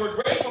flag, and we're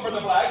grateful for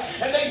the flag,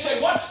 and they say,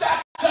 what's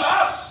that to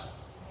us?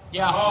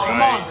 Yeah,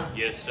 come on.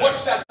 Yes, sir.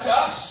 What's that to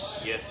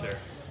us? Yes, sir.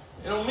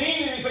 It don't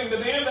mean anything to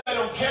them. They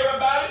don't care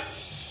about it.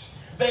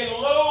 They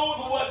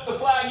loathe what the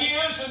flag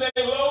is, and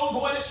they loathe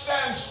what it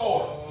stands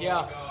for.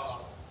 Yeah.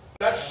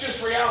 That's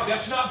just reality.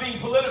 That's not being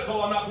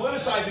political. I'm not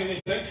politicizing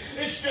anything.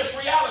 It's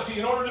just reality.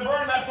 In order to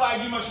burn that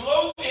flag, you must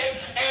loathe it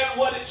and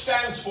what it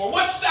stands for.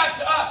 What's that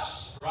to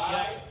us?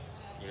 Right?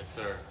 Yes,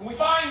 sir. And we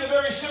find a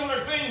very similar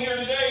thing here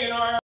today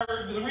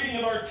in the reading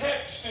of our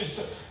text.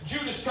 Is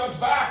Judas comes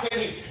back and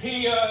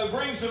he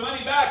brings the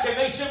money back, and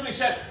they simply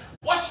said,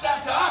 what's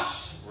that to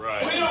us?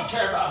 Right. We don't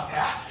care about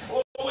that.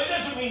 Well, it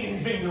doesn't mean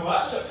anything to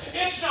us.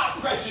 It's not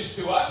precious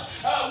to us.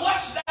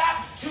 What's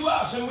that to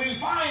us? And we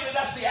find that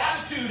that's the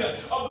attitude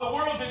of the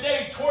world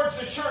today towards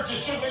the church,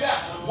 is simply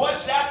that.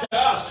 What's that to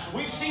us?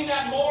 We've seen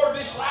that more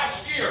this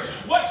last year.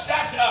 What's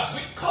that to us?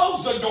 We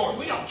close the doors.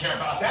 We don't care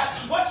about that.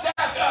 What's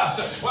that that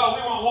to us? Well,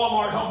 we want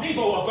Walmart, Home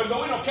Depot open,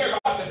 but we don't care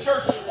about the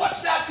church.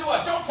 What's that to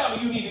us? Don't tell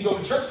me you need to go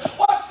to church.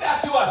 What's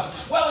that to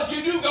us? Well, if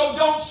you do go,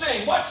 don't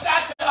sing. What's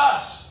that to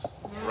us?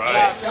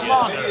 Right. Come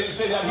on. They didn't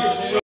say that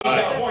here in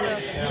California.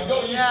 You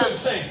go, you shouldn't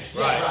sing.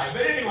 Right. Yeah, right.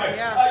 But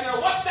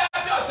anyway, what's that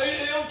to us?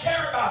 They don't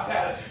care about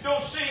that.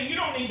 Don't sing. You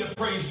don't need to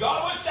praise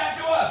God. What's that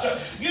to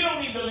us? You don't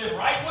need to live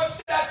right.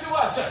 What's that to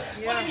us?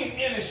 What do you mean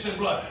innocent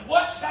blood?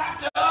 What's that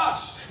to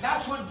us?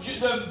 That's what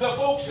the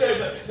folks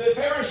said. The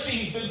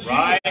Pharisees, the Jews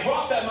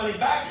brought that money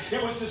back.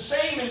 It was the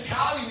same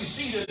mentality we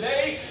see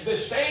today. The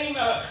same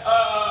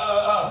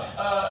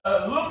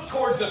look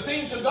towards the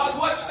things of God.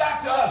 What's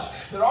that to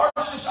us that our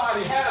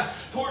society has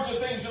towards the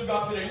things of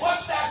God today?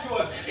 What's that to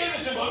us?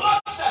 Innocent blood.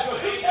 What's that to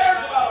us? Who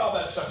cares about all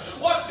that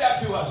stuff? What's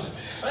that to us?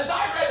 As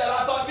I read that,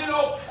 I thought,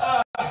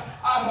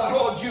 I thought,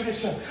 oh,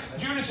 Judas,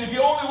 if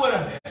you only would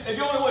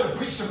have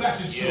preached a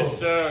message to him. Yes,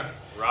 sir.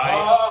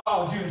 Right.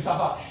 Oh, Judas, I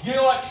thought, you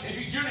know what?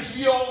 If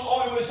you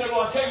only would have said,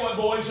 well, I'll tell you what,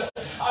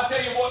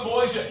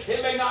 boys,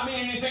 it may not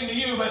mean anything to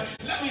you, but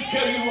let me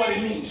tell you what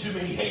it means to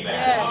me. Amen.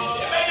 Yes.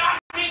 It may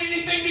not mean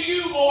anything to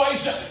you,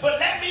 boys, but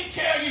let me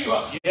tell you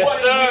what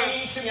it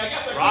means to me. I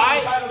guess I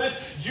could entitle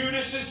this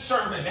Judas's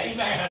sermon.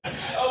 Amen.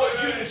 Oh,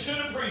 what Judas should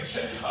have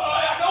preached. Oh,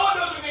 I know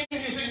it doesn't mean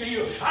anything to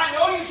you. I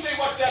know you say,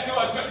 what's that to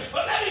us?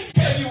 But let me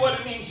tell you what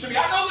it means to me.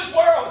 I know this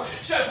world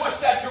says, what's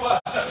that to us?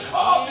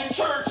 Oh, the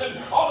church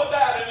and all of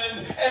that,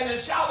 and then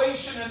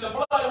salvation and the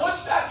blood.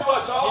 What's that to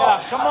us? Oh,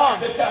 yeah, come on.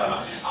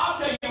 I'll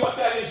tell you what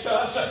that is to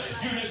us.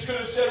 Judas could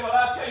have said, well,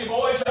 I'll tell you,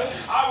 boys,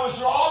 I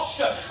was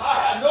lost. I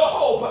had no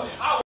hope.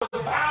 I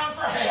was bound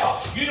for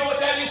hell. You know what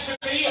that is to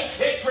me?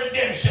 It's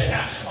redemption.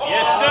 Oh,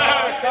 yes,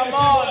 sir. Come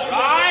on.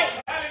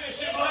 Right? Having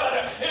innocent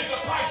blood is the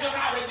price of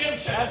our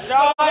redemption. That's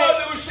right. The blood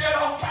that was shed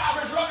on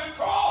Calvary's rugged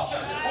cross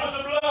was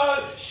the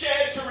blood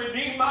shed to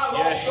redeem my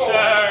lost soul.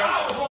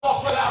 I was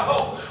lost without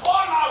hope.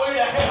 On my way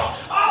to hell.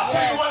 I'll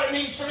tell you what it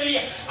means to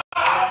me.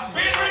 I've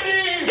been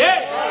redeemed.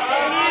 Yes.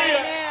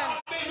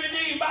 I've been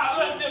redeemed by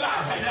blood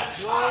divine.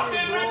 I've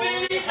been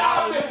redeemed.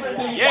 I've been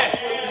redeemed.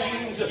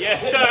 Yes.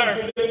 Yes,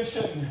 sir.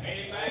 Redemption.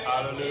 Amen.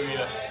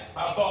 Hallelujah.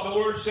 I thought the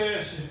word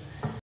says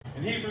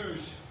in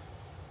Hebrews.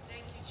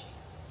 Thank you,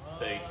 Jesus.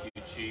 Thank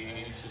you,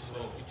 Jesus.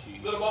 Thank you,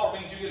 Jesus. Little ball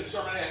means you get a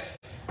sermonette.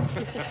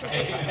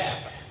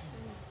 Amen.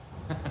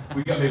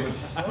 We got big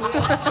ones.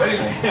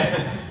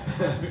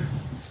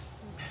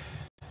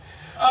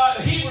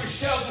 Hebrews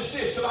tells us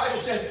this. The Bible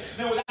says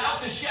that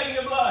without the shedding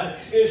of blood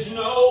is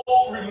no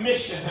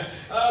remission.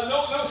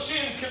 No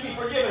sins can be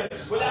forgiven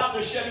without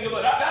the shedding of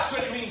blood. That's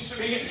what it means to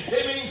me.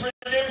 It means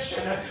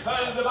redemption.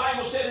 The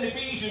Bible said in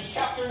Ephesians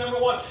chapter number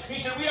 1, he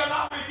said, we are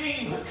not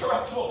redeemed with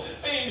corruptible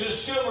things as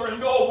silver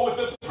and gold, with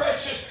the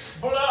precious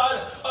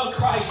blood of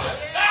Christ.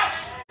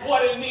 That's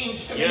what it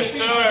means to me.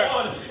 Ephesians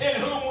 1,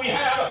 in whom we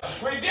have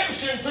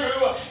redemption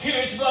through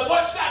his blood.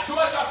 What's that to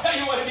us? I'll tell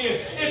you what it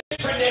is.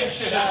 It's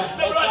redemption.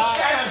 The blood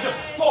stands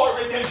for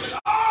redemption.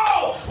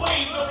 Oh,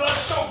 wave the blood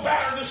so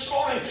banner this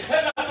morning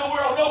and let the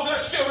world know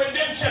there's still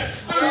redemption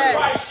through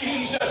Christ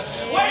Jesus.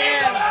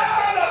 Wave the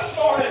banner this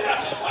morning.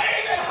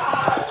 Wave it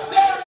high.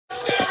 There's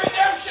still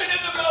redemption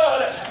in the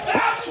blood.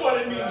 That's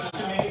what it means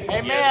to me.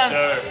 Amen. Yes,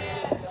 sir.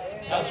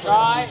 That's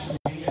right.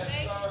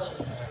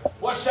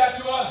 What's that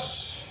to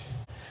us?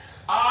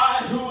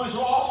 I, who was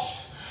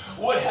lost,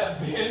 would have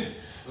been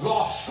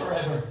lost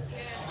forever.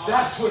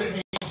 That's what it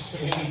means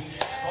to me.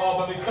 Oh,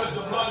 but because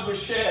the blood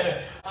was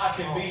shed, I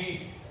can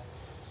be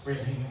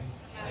redeemed.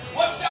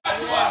 What's that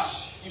to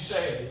us? You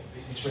say,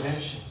 it's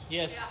redemption.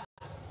 Yes.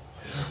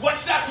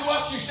 What's that to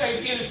us? You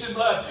say, the innocent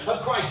blood of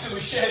Christ that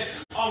was shed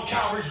on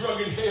Calvary's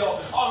rugged hill,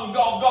 on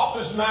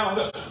Golgotha's mound.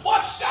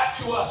 What's that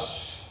to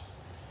us?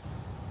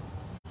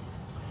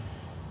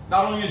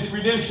 Not only is it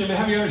redemption, but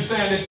have you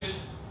understand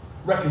it's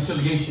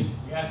reconciliation.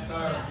 Yes,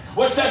 sir.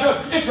 What's that to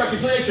us? It's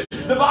reconciliation.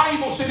 The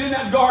Bible said in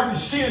that garden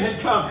sin had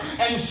come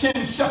and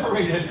sin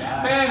separated.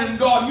 Man and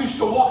God used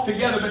to walk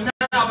together, but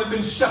now they've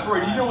been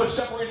separated. You know what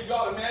separated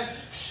God and man?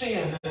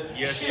 Sin.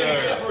 Yes, sin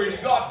sir.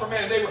 separated God from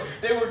man.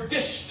 They were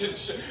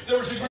distanced. There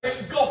was a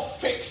great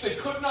gulf fixed. They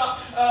could not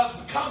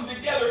come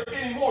together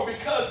anymore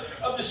because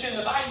of the sin.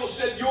 The Bible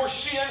said your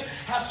sin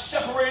has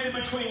separated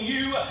between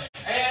you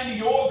and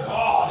your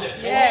God.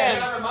 Yes.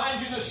 And I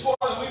remind you this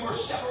morning we were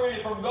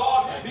separated from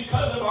God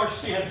because of our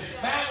sin.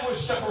 Man was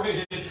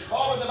separated.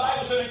 Oh, the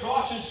Bible said in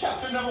Colossians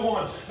chapter number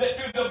 1 that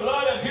through the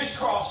blood of his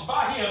cross,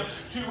 by him,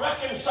 to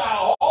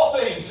reconcile all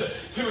things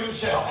to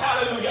himself.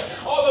 Hallelujah.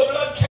 Oh, the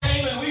blood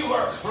came and we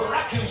were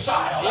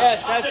reconciled.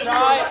 Yes, that's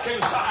right. We were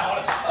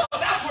reconciled. Oh,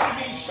 that's what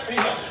it means to me.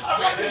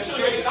 A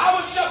reconciliation. I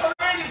was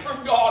separated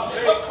from God.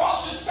 A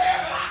cross is fair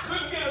and I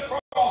couldn't get across.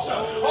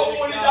 Oh,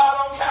 when he died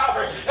on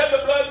Calvary and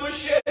the blood was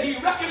shed, he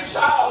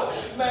reconciled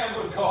man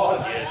with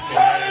God. Yes,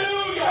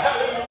 hallelujah,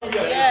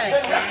 hallelujah.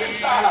 Yes. And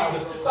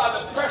reconciled by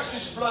the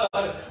precious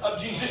blood of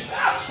Jesus.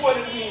 That's what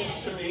it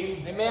means to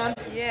me. Amen.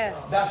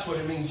 Yes. That's what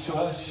it means to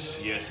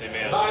us. Yes,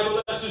 amen. The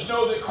Bible lets us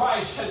know that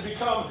Christ has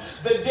become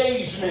the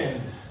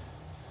daysman.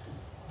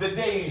 the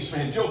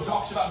daysman. Job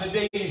talks about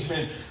the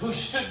daysman who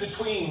stood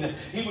between.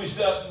 He was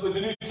the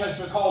New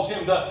Testament calls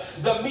him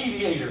the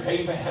mediator,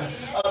 amen,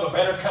 of a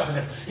better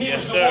covenant. He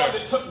was the one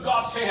that took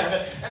God's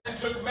hand and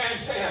took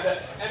man's hand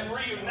and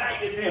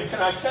reunited them.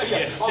 Can I tell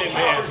you? On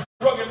Calvary's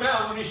rugged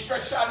mountain, when he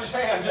stretched out his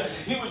hands,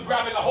 he was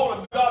grabbing a hold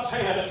of God's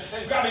hand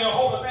and grabbing a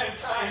hold of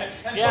mankind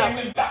and putting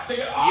them back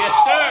together. Yes,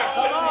 sir. That's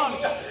what it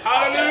means.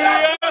 Hallelujah.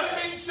 That's what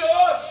it means to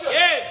us.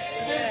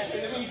 Yes.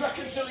 It means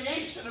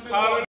reconciliation.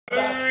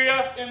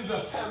 Hallelujah. In the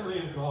family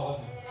of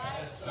God.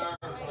 Yes, sir.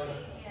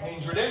 It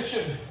means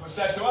redemption. What's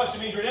that to us?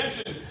 It means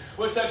redemption.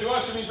 What's that to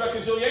us? It means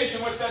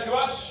reconciliation. What's that to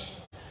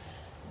us?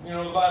 You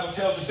know, the Bible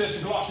tells us this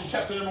in Colossians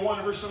chapter number 1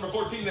 and verse number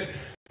 14, that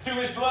through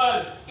His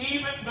blood,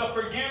 even the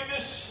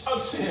forgiveness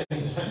of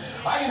sins.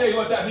 I can tell you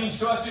what that means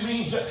to us. It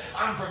means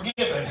I'm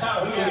forgiven.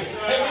 Hallelujah. It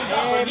means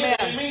I'm forgiven.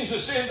 It means the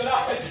sin that I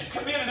had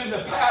committed in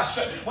the past,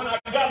 when I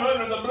got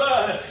under the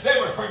blood, they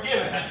were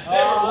forgiven.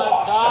 They were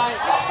washed.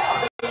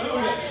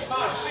 Hallelujah.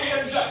 My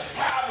sins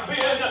have been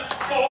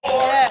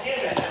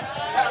forgiven.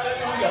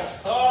 Hallelujah.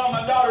 Oh,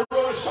 my daughter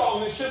wrote a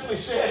song that simply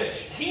said,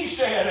 He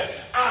said,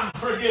 I'm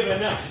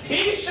forgiven.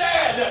 He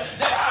said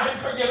that I'm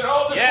forgiven.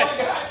 All this one,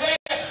 can I tell you,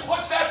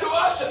 what's that to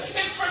us?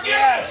 It's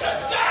forgiveness.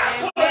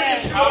 That's what it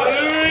is to us.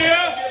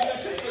 Hallelujah.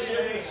 Forgiveness is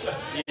forgiveness.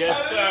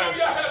 Yes, sir.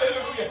 Hallelujah,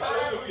 hallelujah,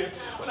 hallelujah.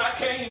 When I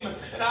came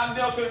and I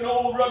knelt at an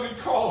old rugged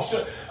cross,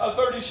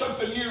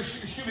 30-something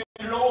years,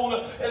 an old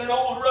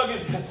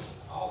rugged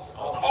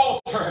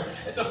altar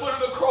at the foot of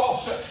the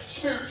cross,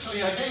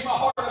 spiritually, I gave my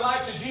heart and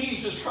life to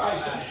Jesus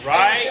Christ.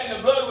 Right. And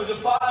the blood was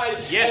applied.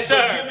 Yes, and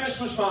sir.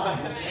 forgiveness was mine.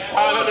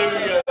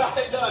 Hallelujah. I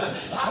had done.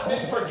 I've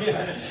been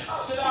forgiven.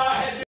 I said I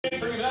had been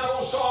forgiven. That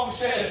old song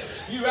said,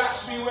 you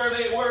ask me where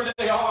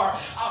they are.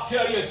 I'll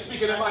tell you,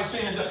 speaking of my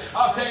sins,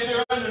 I'll tell you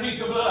they're underneath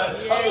the blood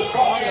of the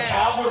cross of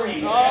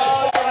Calvary.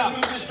 As far as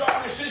this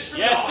darkness is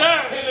from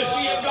God, in the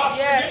sea of God's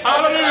forgiveness.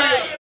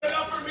 Hallelujah.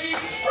 Enough for me.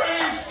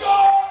 Praise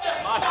God.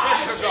 My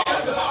sins are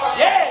gone. gone.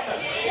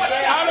 Yes. What's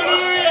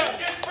Hallelujah.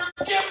 It's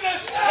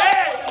forgiveness. Yes.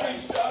 That's what it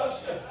means to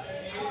us.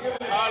 It's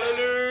forgiveness.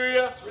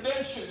 Hallelujah. It's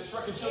redemption. It's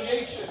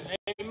reconciliation.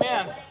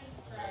 Amen.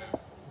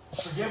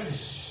 It's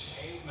forgiveness.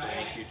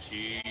 Thank you,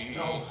 Jesus.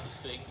 No.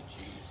 Thank you,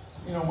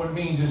 Jesus. You know what it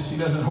means is He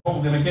doesn't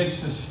hold them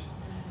against us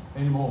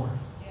anymore.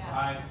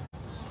 Right.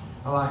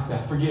 I like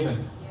that.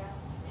 Forgiven.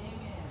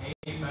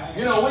 Amen.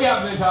 You know, we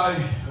have the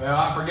mentality, well,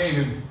 I forgave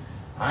him.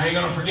 I ain't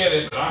going to forget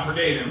it, but I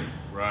forgave him.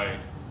 Right.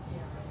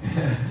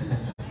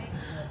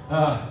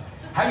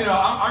 How you know,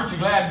 aren't you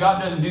glad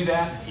God doesn't do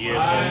that? Yes,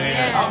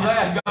 amen. I'm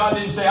glad God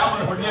didn't say, I'm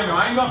going to forgive him.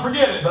 I ain't going to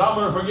forget it, but I'm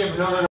going to forgive him.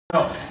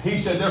 No. He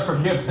said, they're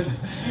forgiven.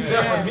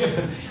 They're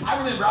forgiven. I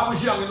remember I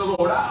was young in the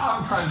Lord.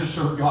 I'm trying to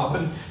serve God.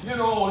 And, you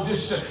know,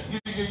 just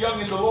you're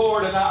young in the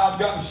Lord, and I've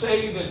gotten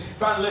saved and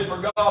trying to live for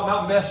God, and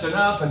I'm messing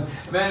up. And,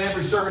 man,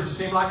 every service it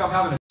seemed like I'm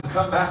having to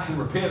come back and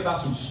repent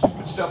about some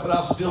stupid stuff that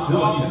I'm still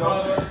doing, you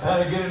know,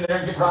 and get in there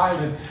and get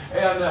right.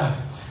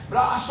 But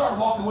I started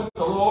walking with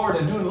the Lord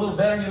and doing a little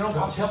better. You know,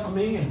 God's helping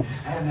me,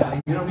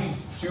 and you know, being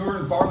fewer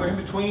and farther in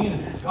between.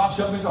 And God's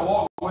helping me as I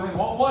walk with Him.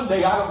 One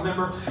day, I don't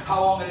remember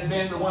how long it had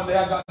been, but one day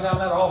I got down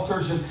that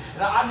altar, and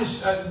I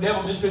just, the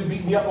devil just been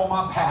beating me up on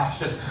my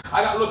past. And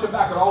I got looking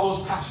back at all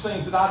those past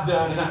things that I'd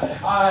done, and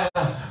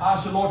I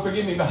said, Lord,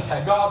 forgive me about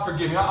that. God,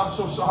 forgive me. I'm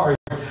so sorry.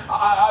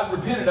 I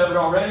repented of it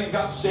already and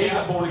got saved,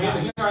 got born again,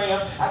 but here I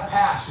am. That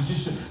past is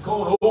just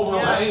going over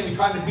and over and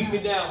trying to beat me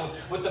down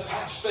with the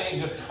past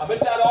things. And I'm at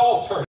that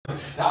altar.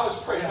 And I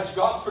was praying, I said,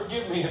 God,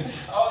 forgive me. And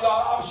oh,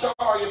 God, I'm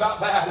sorry about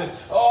that. And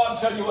oh, I'm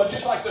telling you what,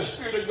 just like the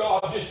Spirit of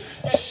God just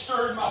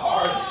stirred my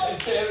heart and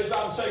said, as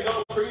I'm saying,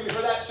 God, forgive me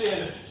for that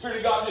sin. The Spirit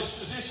of God just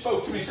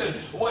spoke to me and said,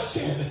 what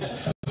sin?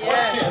 What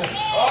sin?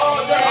 Oh,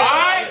 it's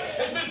right.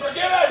 It's been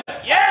forgiven.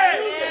 Yes.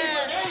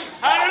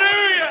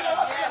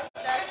 Hallelujah.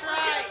 That's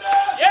right.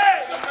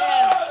 Yes.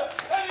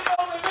 And you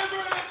don't remember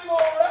it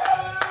anymore.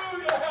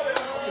 Hallelujah.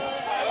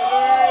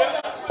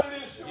 Hallelujah. That's what it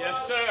is.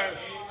 Yes, sir.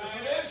 It's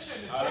redemption.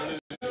 It's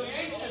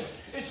reconciliation.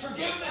 It's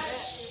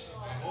forgiveness.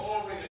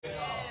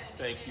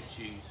 Thank you,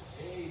 Jesus.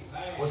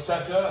 What's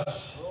that to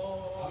us?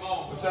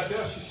 What's that to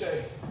us, you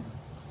say?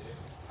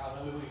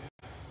 Hallelujah.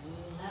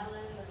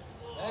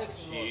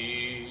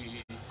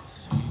 Jesus.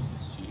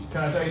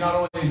 Can I tell you, not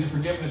only is it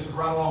forgiveness, but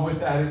right along with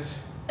that,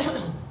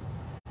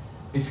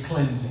 it's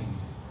cleansing.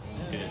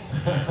 Yes.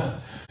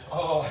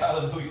 Oh,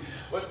 hallelujah.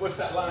 What's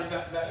that line,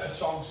 that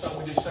song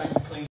we just sang, the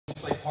clean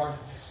slate part?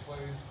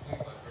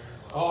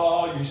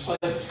 Oh, your slate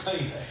is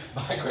clean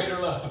by greater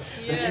love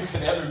than you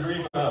can ever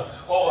dream of.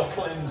 Oh, a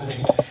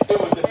cleansing. It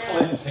was a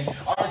cleansing.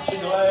 Aren't you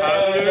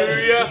glad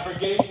that He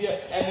forgave you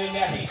and then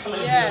that He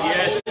cleansed you?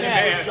 Yes,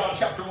 amen. John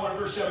chapter 1,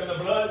 verse 7,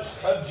 the blood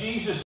of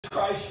Jesus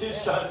Christ, His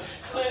Son,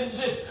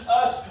 cleanseth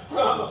us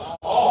from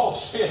all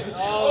sin.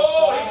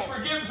 Oh, He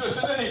forgives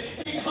us, and then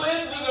He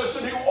cleanses us,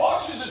 and He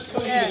washes us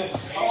clean.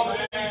 Oh,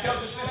 He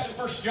tells us this in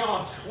 1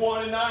 John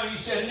 1 and 9. He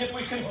said, and if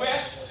we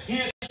confess, He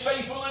is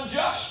faithful and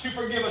just to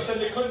forgive us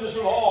and to cleanse us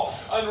from all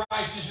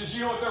unrighteousness.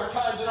 You know what, there are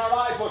times in our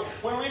life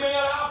when we may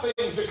allow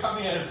things to come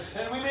in,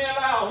 and we may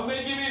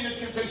give in to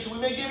temptation,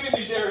 we may give in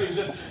these areas,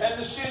 and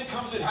the sin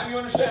comes in. How do you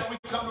understand? We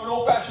come to an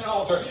old-fashioned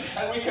altar,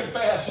 and we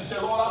confess and say,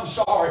 Lord, I'm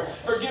sorry.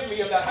 Forgive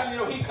me of that. How do you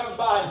know He comes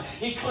by and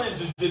He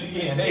cleanses it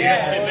again?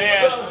 Yes,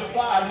 amen. Blood is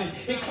applied, and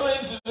He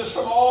cleanses us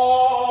from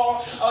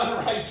all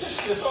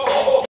unrighteousness.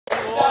 Oh,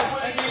 that's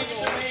what it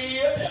means to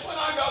me. When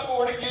I got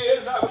born again,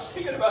 and I was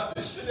thinking about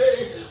this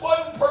today,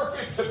 wasn't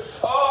perfect.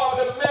 Oh, I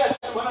was a mess.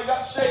 When I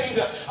got saved,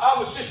 I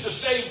was just a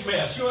saved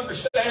mess. You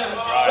understand?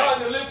 Right.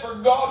 Trying to live for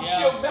God,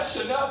 still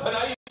messing up. And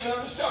I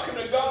was talking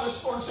to God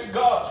this morning and said,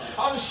 God,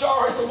 I'm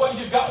sorry for what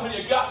you got when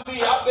you got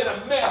me. I've been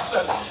a mess.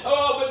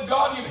 Oh, but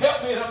God, you've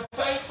helped me, and I'm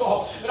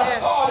thankful. And I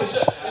thought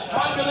it's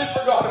time to live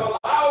for God.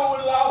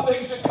 Allow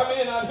things to come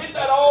in. I'd hit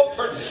that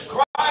altar,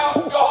 cry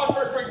out God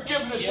for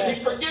forgiveness, and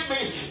He'd forgive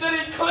me. Then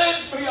He'd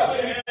cleanse me of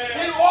it.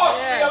 He'd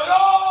wash me of it.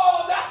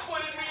 Oh, that's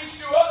what it means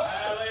to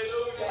us.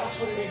 Hallelujah. That's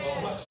what it means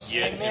to us.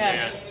 Yes,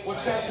 amen.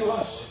 What's that to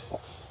us?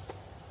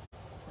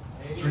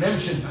 It's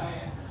redemption.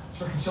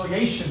 It's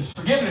reconciliation. It's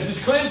forgiveness.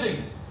 It's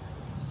cleansing.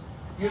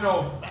 You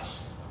know,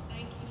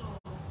 Thank you, Lord.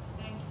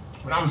 Thank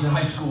you. when I was in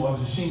high school, I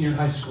was a senior in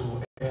high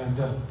school,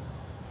 and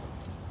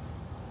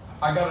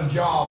I got a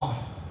job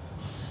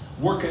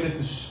working at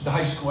the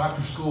high school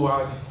after school.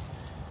 After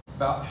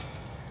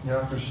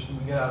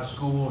we get out of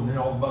school, and then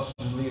all the buses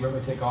would leave,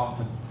 everybody take off,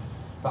 and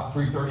about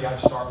 3:30 I'd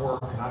start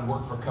work, and I'd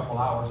work for a couple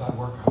hours. I'd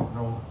work, I don't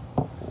know,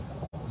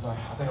 I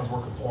think I was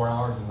working 4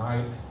 hours a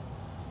night.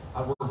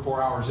 I'd work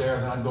 4 hours there,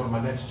 and then I'd go to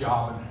my next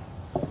job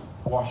and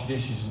wash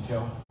dishes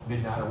until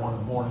midnight or 1 in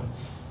the morning.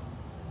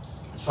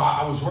 So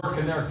I was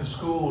working there at the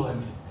school,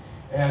 and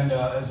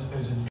as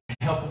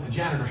a help, the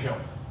janitor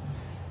help.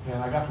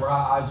 And I got to where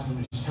I was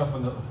just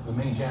helping the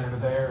main janitor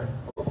there,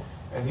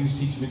 and he was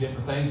teaching me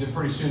different things. And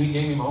pretty soon he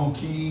gave me my own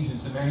keys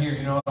and said, "Man, here,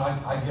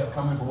 I get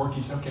come in for work."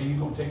 He said, "Okay, you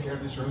go take care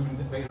of this room,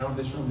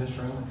 this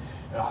room."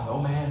 And I said, "Oh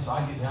man!" So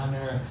I get down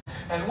there,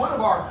 and one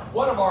of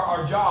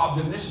our jobs,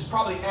 and this is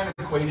probably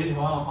antiquated.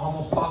 Well, I'm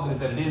almost positive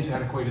that it is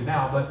antiquated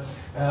now, but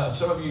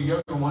some of you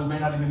younger ones may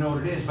not even know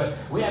what it is. But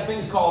we have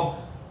things called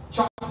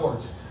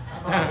chalkboards.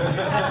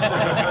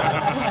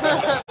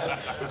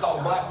 We call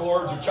them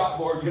blackboards or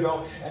chalkboard,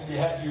 and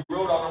you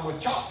wrote on them with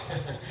chalk.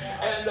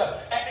 and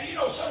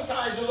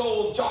sometimes with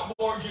old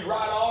chalkboards you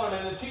write on them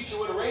and the teacher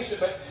would erase it,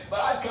 but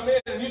I'd come in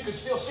and you could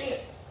still see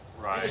it.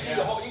 Right. You can see you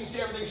can see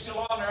everything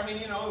still on there. I mean,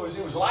 it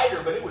was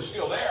lighter, but it was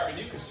still there. I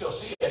mean, you could still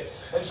see it.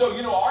 And so,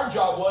 our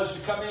job was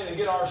to come in and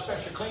get our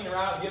special cleaner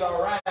out and get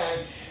our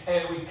rag,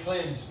 and we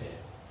cleansed it.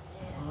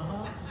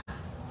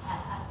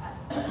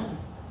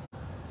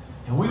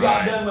 And we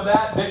got done with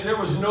that. There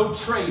was no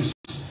trace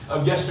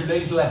of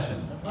yesterday's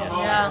lesson.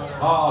 Yeah.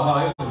 Oh,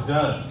 no, it was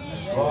done.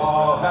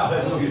 Oh,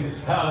 hallelujah.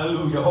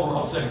 Hallelujah. Hold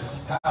on a second.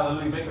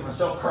 Hallelujah. Making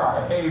myself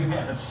cry.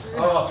 Amen.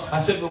 I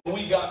said when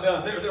we got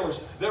done, there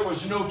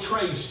was no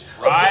trace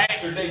of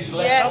yesterday's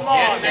lesson. Yes. Come on,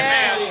 Yes.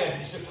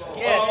 amen.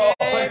 Yes. Oh,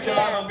 thank you,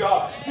 Lamb of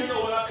God.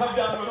 When I come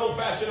down to an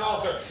old-fashioned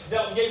altar,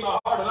 that gave my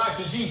heart and life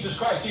to Jesus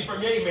Christ. He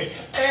forgave me.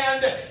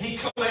 And He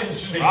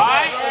cleansed me.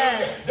 Right.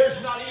 Yes.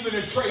 There's not even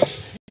a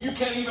trace. You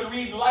can't even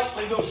read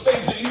lightly those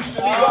things that used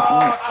to be.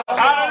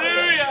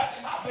 Hallelujah.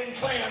 I've been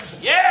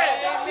cleansed.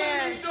 Yes. That's what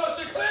it means to us,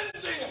 the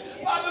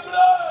cleansing by the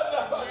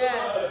blood. By the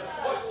Yes. blood.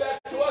 What's that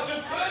to us?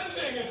 It's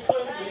cleansing. It's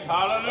cleansing.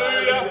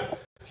 Hallelujah.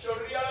 You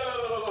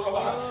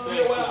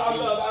know what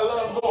I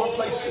love going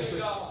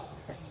places.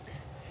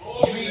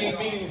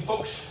 Meeting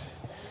folks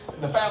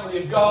in the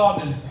family of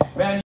God, and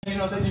man, they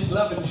just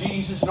loving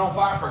Jesus and on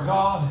fire for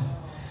God.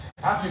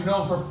 After you've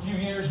known for a few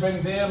years, maybe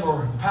them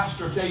or the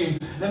pastor will tell you,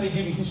 "Let me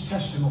give you his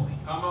testimony."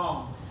 Come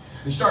on.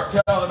 They start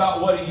telling about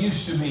what he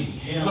used to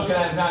be. And looking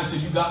at it now, he said,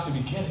 "You got to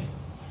be kidding."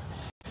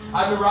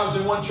 I remember I was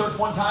in one church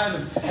one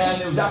time,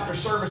 and it was after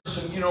service,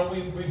 and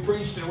we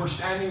preached, and we're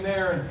standing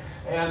there,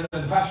 and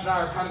the pastor and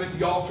I are kind of at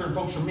the altar, and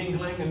folks are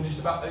mingling and just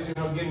about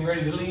getting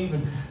ready to leave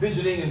and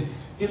visiting, and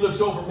he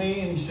looks over me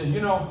and he says,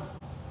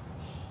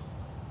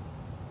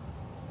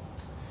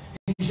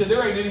 he said,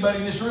 "There ain't anybody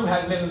in this room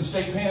hadn't been in the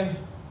state pen."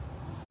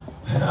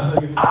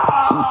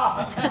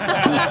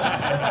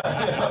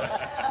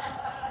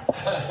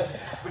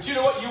 But you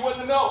know what? You wouldn't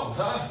have known,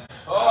 huh?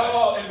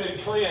 Oh, it had been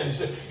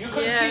cleansed. You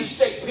couldn't see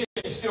state pen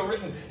still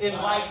written in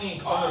light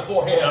ink on their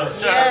forehead. No,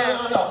 sir.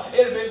 No.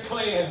 It had been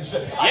cleansed.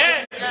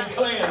 Yes. It had been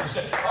cleansed.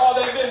 Oh,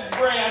 they've been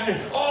branded.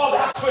 Oh,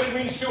 that's what it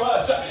means to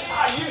us.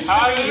 I used to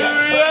be,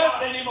 but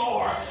not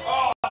anymore.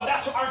 Oh,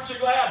 aren't you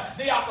glad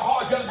the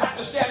alcoholic doesn't have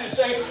to stand and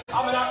say,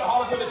 "I'm an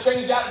alcoholic with a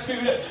changed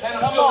attitude, and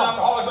I'm still an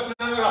alcoholic," but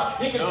no.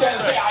 He can stand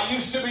and say, "I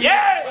used to be,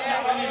 yes. but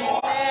not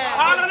anymore."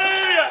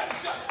 Hallelujah.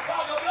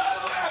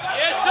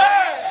 Yes,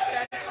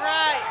 sir. That's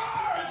right.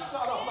 It's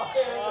not on my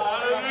head.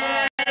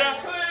 Hallelujah.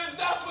 Cleanse,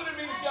 that's what it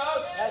means to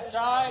us. That's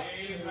right.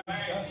 Thank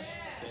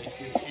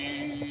you,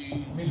 Jesus.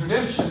 It means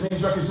redemption, it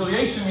means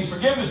reconciliation, it means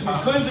forgiveness, it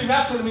means cleansing.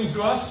 That's what it means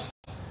to us.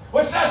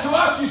 What's that to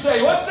us? You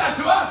say, what's that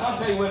to us? I'll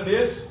tell you what it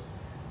is.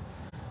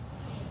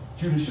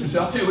 Judas should have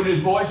said, I'll tell you what it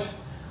is,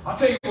 boys. I'll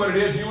tell you what it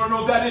is. You want to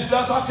know what that is to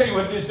us? I'll tell you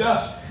what it is to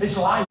us. It's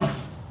life.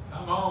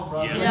 Come on,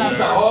 brother. Yes,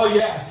 Like, oh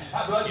yeah,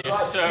 that blood's Yes,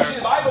 life. sir. You see,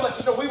 the Bible lets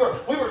us know we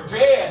were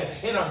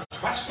dead in our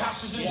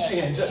trespasses and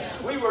sins.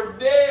 We were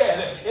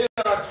dead in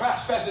our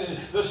trespasses.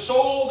 The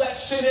soul that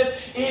sinneth,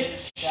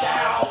 it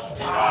shall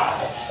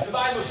die. The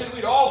Bible said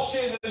we'd all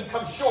sinned and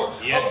come short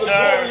Yes, of the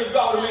sir. glory of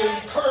God. We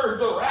incurred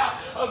the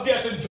wrath of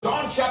death. In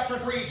John chapter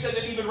 3 said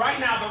that even right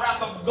now the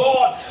wrath of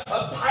God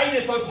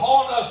abideth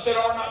upon us that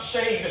are not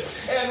saved.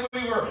 And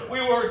we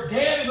were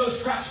dead in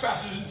those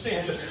trespasses and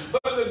sins.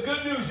 But the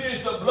good news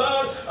is the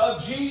blood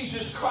of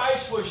Jesus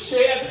Christ was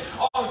shed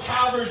on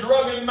Calvary's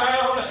rugged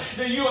mound,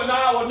 that you and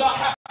I will not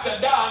have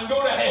to die and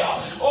go to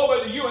hell. Oh,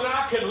 but that you and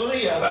I can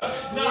live.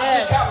 Not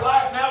just have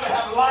life now, to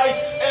have life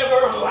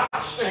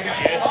everlasting.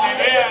 Yes, Oh,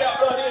 amen. what that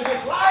blood is,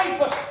 it's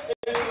life.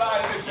 It's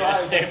life. It's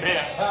Yes, life. amen.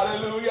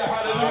 Hallelujah.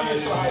 Hallelujah.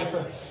 It's life.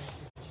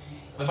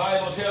 The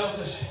Bible tells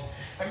us,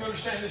 and you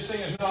understand this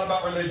thing is not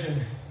about religion.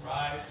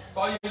 Right. If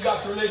all you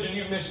got's religion,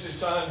 you missed it,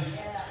 son.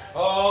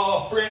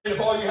 Oh, friend,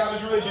 if all you have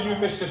is religion, you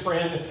missed it,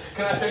 friend.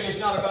 Can I tell you,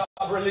 it's not about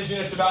religion,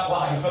 it's about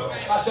life.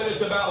 I said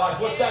it's about life.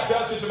 What's that to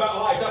us? It's about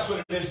life. That's what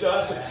it is to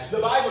us. The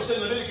Bible said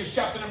in Leviticus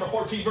chapter number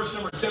 14, verse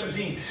number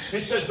 17,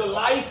 it says, the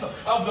life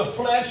of the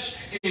flesh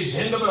is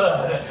in the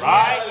blood.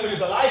 Right. Hallelujah.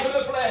 The life of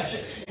the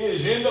flesh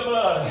is in the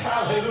blood.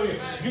 Hallelujah.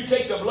 You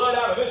take the blood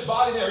out of this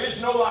body, there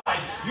is no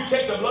life. You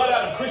take the blood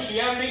out of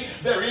Christianity,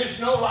 there is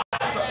no life.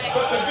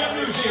 But the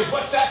good news is,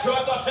 what's that to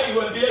us? I'll tell you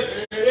what it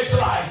is. It's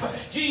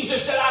life.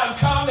 Jesus said, I am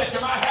come that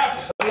you might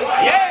have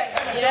life. Yes.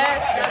 And that you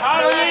might have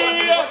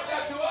Hallelujah. life. What's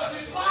that to us?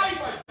 It's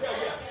life, I tell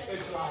you.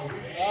 It's life.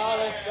 Oh,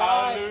 that's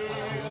right.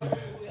 Hallelujah.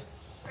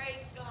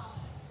 Praise God.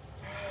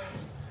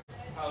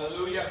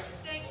 Hallelujah.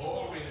 Thank you.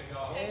 Glory to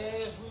God.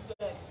 Yes, we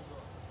thank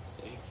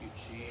Thank you,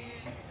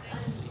 Jesus. Yes,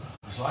 thank you.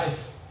 It's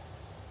life.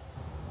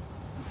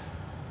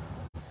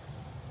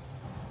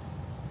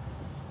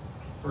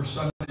 First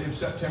Sunday of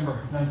September,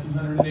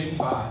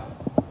 1985.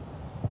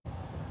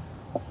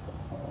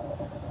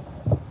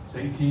 This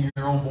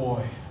 18-year-old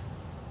boy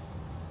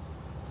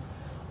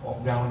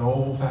walked down an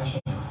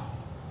old-fashioned aisle,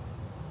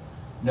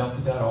 knelt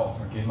at that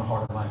altar, and gave my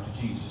heart and life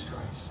to Jesus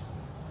Christ.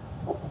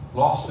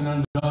 Lost and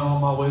undone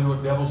on my way to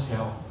a devil's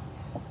hell.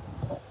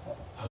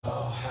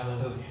 Oh,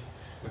 hallelujah.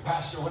 But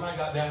Pastor, when I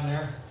got down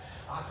there,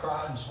 I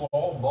cried and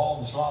squalled, bawled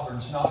and slobbered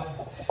and snotted.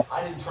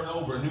 I didn't turn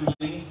over a new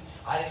leaf.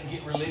 I didn't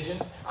get religion.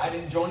 I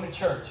didn't join the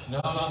church. No.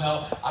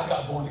 I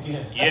got born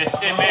again.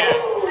 Yes, amen.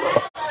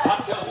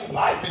 I'm telling you,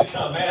 life had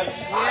come, man.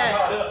 I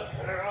got up.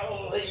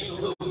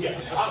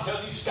 Hallelujah. I'm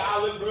telling you, sky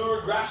looked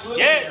bluer, grass looked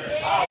Yes. greener.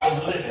 I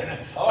was living.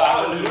 Oh,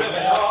 I was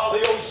living. Oh,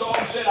 the old song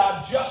said,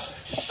 I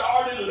just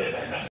started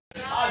living.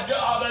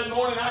 That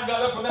morning I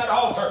got up from that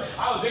altar.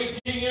 I was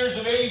 18 years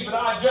of age, but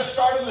I just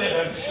started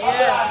living. I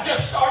said, I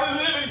just started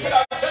living. Can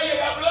I tell you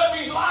that blood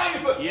means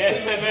life?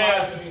 Yes, It means amen.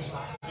 life. It means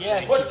life.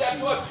 Yes. What's that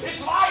to us?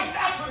 It's life.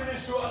 That's what it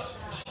is to us.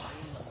 It's life.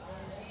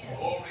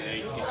 Thank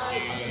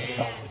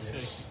you,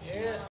 Jesus.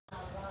 Yes.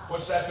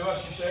 What's that to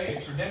us, you say?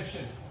 It's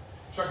redemption.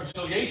 It's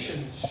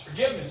reconciliation. It's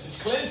forgiveness.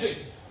 It's cleansing.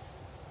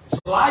 It's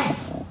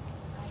life.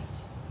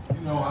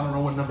 You know, I don't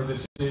know what number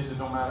this is. It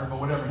don't matter, but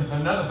whatever.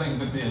 Another thing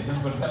that is,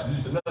 but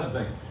just another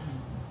thing.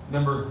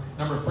 Number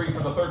 3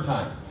 for the third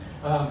time.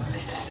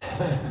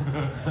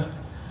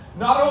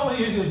 Not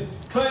only is it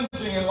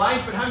cleansing and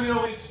life, but how many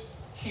know it's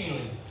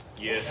healing?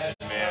 Yes,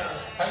 amen.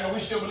 How many know we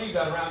still believe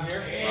that around here?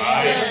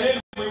 Right. If we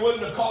didn't, we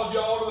wouldn't have called you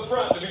all to the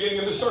front at the beginning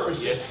of the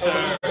service. Yes, And sir.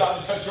 believe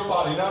God to touch your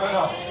body. No.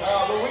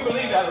 But we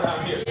believe that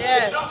around here.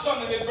 Yes. It's not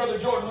something that Brother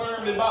Jordan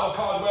learned in Bible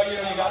college. Well,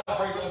 you got to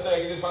pray for the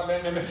sake.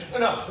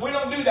 No. We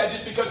don't do that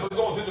just because we're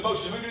going through the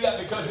motions. We do that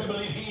because we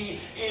believe He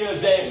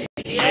is a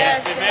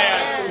Yes,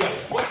 amen.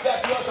 What's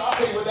that to us? I'll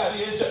tell you what that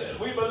is.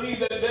 We believe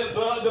that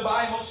the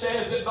Bible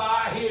says that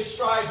by His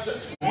stripes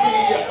we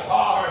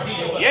are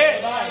healed.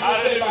 Yes. The Bible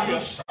says by Hallelujah.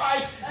 His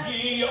stripes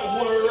ye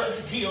were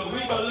healed. We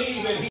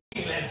believe in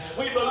healing.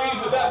 We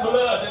believe with that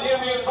blood that in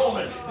the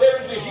atonement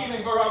there is a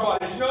healing for our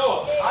bodies.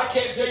 No, I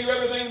can't tell you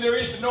everything there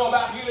is to know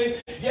about healing.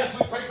 Yes,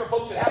 we pray for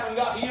folks that haven't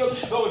got healed,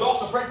 but we've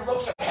also prayed for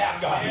folks that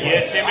have got healed.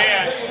 Yes, I amen.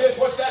 can tell you this.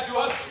 What's that to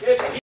us?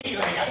 It's a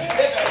healing.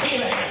 It's a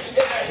healing.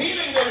 It's a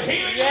healing. There's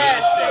healing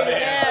Yes, in the blood.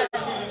 amen.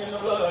 There's healing in the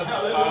blood.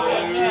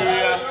 Hallelujah.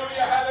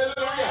 Hallelujah.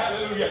 Hallelujah.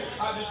 Hallelujah.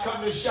 I just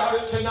come to shout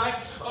it tonight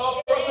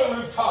from the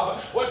rooftop.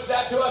 What's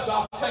that to us?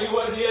 I'll tell you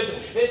what it is.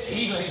 It's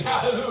healing.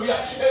 Hallelujah.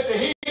 It's a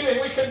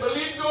healing. We can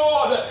believe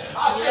God.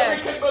 I said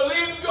we can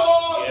believe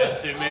God.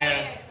 Yes,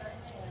 amen.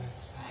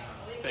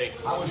 Thank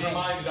you. I was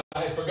reminded, I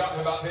had forgotten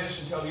about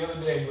this until the other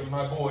day when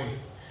my boy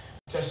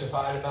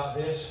testified about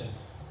this.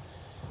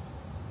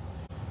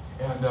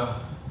 And I'm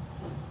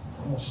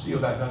going to steal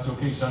that. That's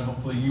okay, son.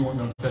 Hopefully you weren't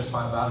going to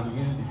testify about it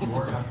again. If you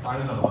weren't, I have to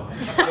find another one.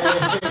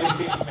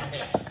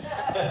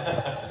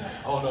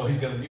 Oh, no, he's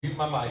going to mute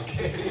my mic.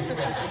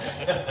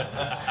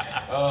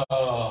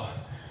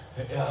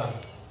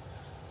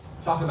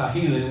 Talk about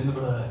healing in the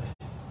blood.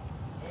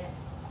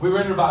 We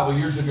were in revival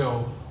years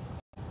ago.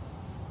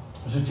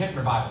 It was a tent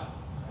revival.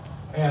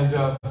 And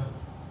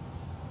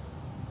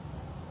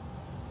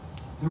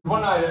And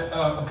one night,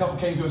 a couple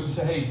came to us and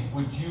said, hey,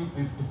 would you,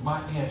 if my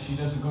aunt, she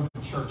doesn't go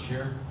to church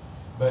here,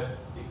 but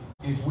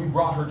if we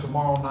brought her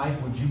tomorrow night,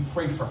 would you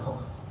pray for her?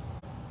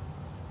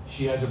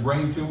 She has a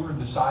brain tumor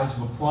the size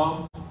of a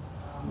plum.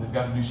 They've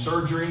got to do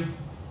surgery.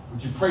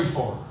 Would you pray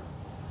for her?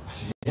 I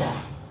said,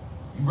 yeah,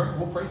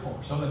 we'll pray for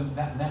her. So then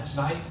that next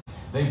night,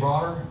 they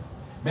brought her.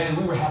 Man,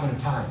 we were having a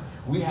time.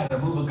 We had a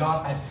move of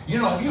God. And, you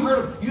know, have you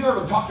heard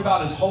them talked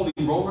about as holy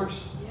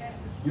rollers? Yes.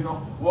 You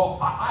know, well,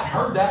 I'd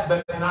heard that,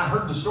 and I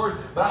heard the story,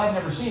 but I had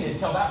never seen it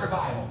until that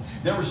revival.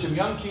 There were some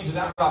young kids, and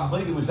that, I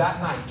believe it was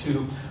that night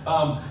too.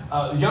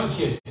 Young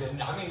kids,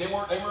 and I mean, they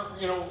weren't,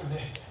 you know,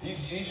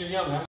 these are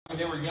young. I mean,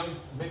 they were young,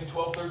 maybe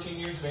 12, 13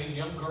 years of age,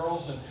 young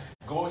girls, and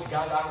going,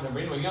 guys, I don't remember.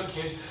 Anyway, young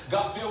kids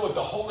got filled with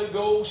the Holy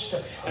Ghost.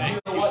 And you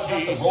know what?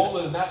 Got the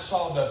rolling and that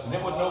sawdust. And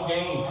it was no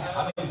game.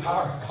 I mean,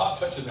 power of God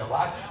touching their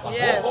life. Like,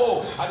 yes.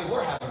 Whoa. I mean,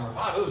 we're having a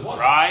revival. It was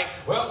wonderful. Right.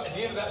 Well, at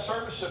the end of that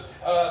service,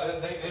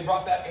 they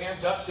brought that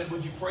aunt up, said,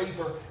 would you pray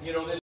for, you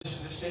know, this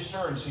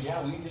sister? And said,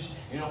 yeah, we just,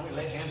 you know, we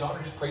laid hands on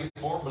her, just prayed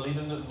for her,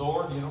 believing in the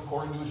Lord, you know,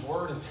 according to His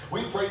Word. And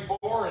we prayed for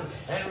her,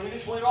 and we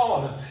just went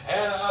on.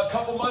 And a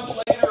couple months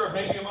later, or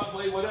maybe a month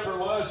later, whatever it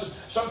was,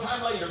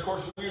 sometime later, of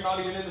course, we were not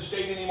even in the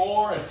state anymore.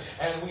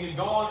 And we had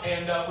gone,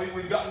 and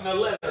we'd gotten a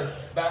letter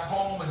back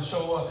home, and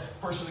so a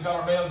person that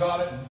got our mail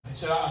got it, and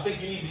said, I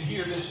think you need to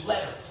hear this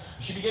letter.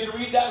 She began to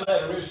read that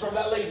letter. It was from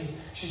that lady.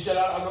 She said,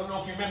 I don't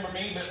know if you remember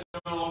me,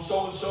 but I'm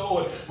so-and-so,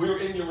 and we were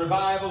in your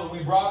revival, and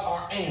we brought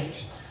our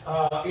aunt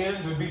in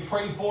to be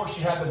prayed for.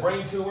 She had the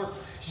brain tumor.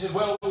 She said,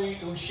 well,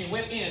 she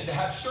went in to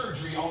have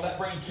surgery on that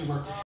brain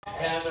tumor.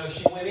 And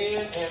she went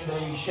in, and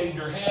they shaved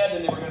her head,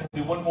 and they were going to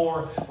do one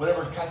more,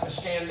 whatever kind of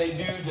scan they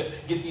do to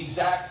get the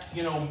exact,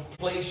 you know,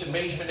 place and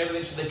measurement and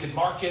everything, so they could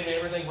mark it and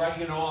everything right,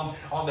 you know,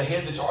 on the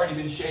head that's already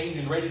been shaved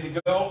and ready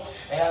to go.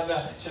 And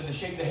so they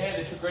shaved the head.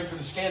 They took her in for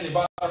the scan. They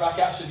brought her back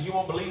out. Said, you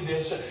won't believe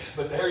this,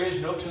 but there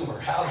is no tumor.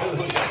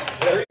 Hallelujah.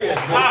 There is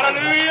no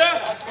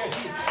Hallelujah.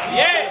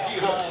 Yes.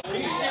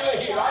 He's still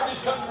here. I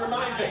just come to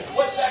remind you.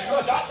 What's that to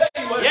us? I'll tell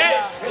you what it is.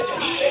 It's a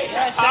healing.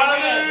 Yes.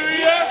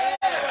 Hallelujah.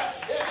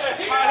 It's a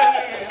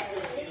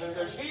healing.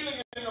 There's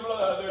healing in the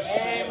blood. There's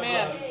healing in the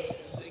blood.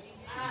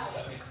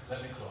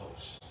 Let me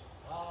close.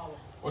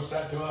 What's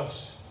that to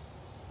us?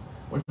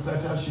 What's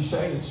that to us? You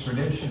say it's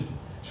redemption.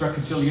 It's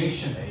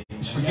reconciliation.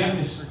 It's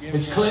forgiveness.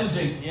 It's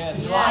cleansing.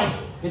 It's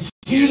life. It's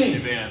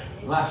healing. Amen.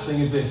 Last thing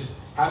is this.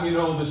 How many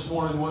know this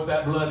morning what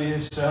that blood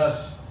is to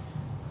us?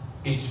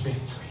 It's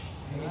victory.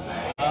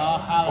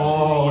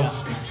 Oh,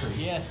 it's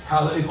victory. Yes.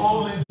 If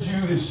only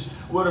Judas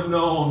would have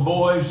known,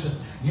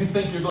 boys, you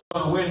think you're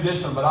going to win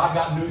this one, but I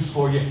got news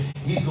for you.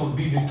 He's going to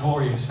be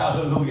victorious.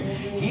 Hallelujah.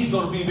 He's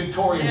going to be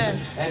victorious.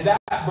 Yes. And that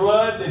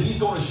blood that He's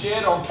going to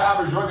shed on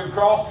Calvary's rugged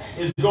cross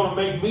is going to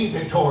make me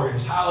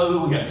victorious.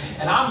 Hallelujah.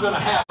 And I'm going to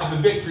have the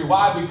victory.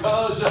 Why?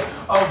 Because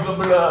of the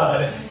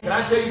blood. Can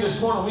I tell you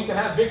this morning, we can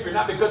have victory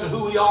not because of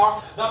who we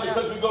are, not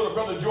because we go to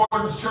Brother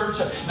Jordan's church,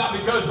 not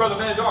because Brother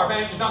Mann's our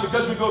evangelist, not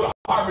because we go to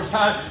harvest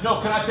time.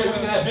 No, can I tell you we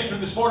can have victory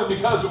this morning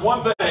because of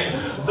one thing,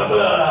 the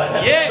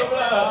blood. Yes. The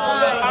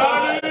blood.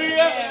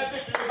 Hallelujah.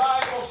 The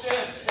Bible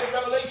said in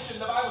Revelation,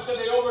 the Bible said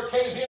they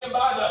overcame Him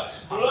by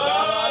the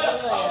blood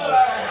of the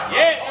Lamb.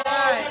 Yes.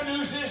 Oh, the good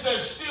news is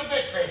there's still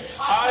victory.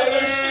 I said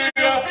there's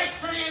still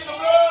victory in the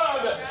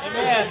blood. Amen.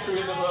 There's victory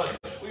in the blood.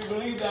 We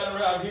believe that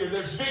around here.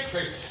 There's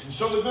victory. And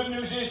so the good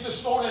news is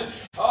this morning,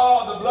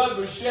 the blood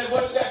was shed.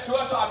 What's that to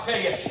us? I'll tell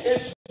you,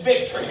 it's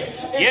victory.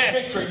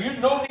 It's victory.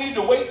 You don't need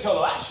to wait till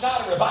the last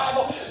night of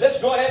revival. Let's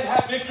go ahead and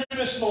have victory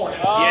this morning.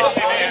 Let's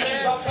go ahead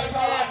and God touch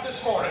our life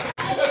this morning.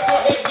 Let's go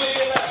ahead and get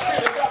in that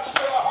spirit of God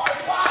stir our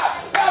hearts.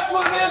 Why? That's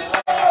what it is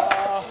for us.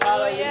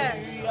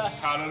 Hallelujah.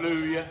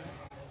 Hallelujah.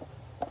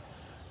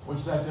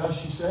 What's that to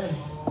us, you say?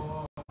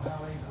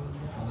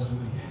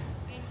 Hallelujah.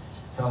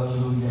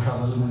 Hallelujah.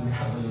 Hallelujah.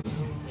 Hallelujah.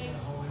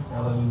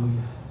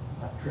 Hallelujah.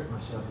 I tripped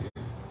myself here.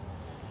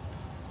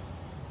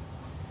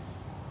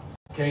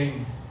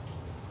 Came.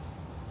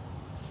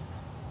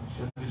 He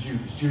said to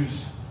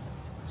Judas,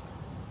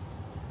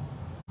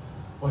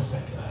 what's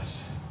that to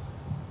us?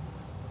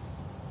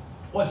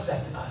 What's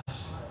that to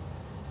us?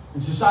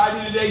 And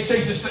society today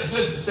says the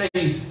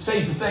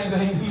same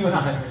thing to you and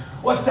I.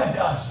 What's that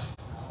to us?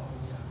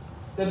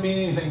 Doesn't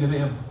mean anything to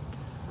them.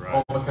 Right.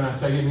 Oh, what can I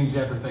tell you? It means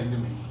everything to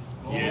me.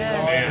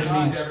 Yes, it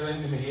means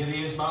everything to me. It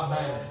is my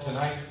banner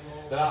tonight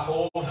that I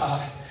hold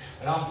high.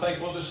 And I'm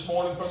thankful this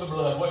morning for the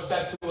blood. What's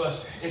that to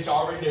us? It's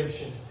our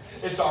redemption.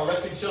 It's our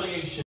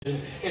reconciliation.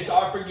 It's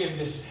our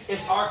forgiveness.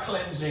 It's our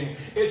cleansing.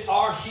 It's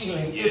our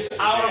healing. It's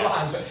our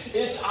life.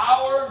 It's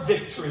our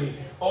victory.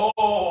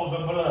 Oh,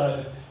 the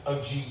blood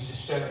of Jesus.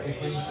 Stand up,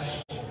 please,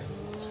 this morning.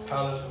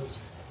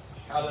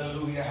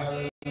 Hallelujah.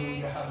 Hallelujah.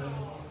 Hallelujah.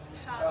 Hallelujah.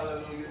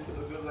 Hallelujah to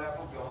the good Lamb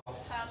of God.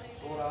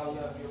 Lord, I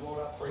love you.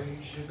 Lord, I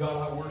praise you.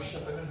 God, I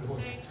worship and adore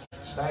you.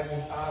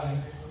 Magnify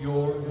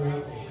your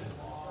great name.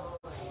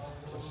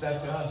 What's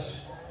that to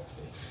us?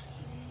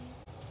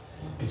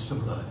 It's the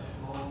blood.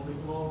 Glory,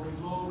 glory,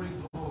 glory,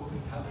 glory.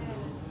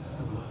 Hallelujah. It's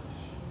the blood.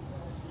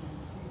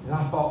 And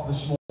I thought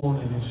this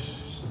morning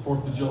is the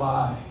 4th of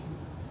July.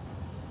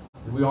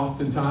 And we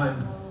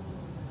oftentimes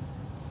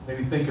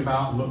maybe think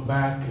about and look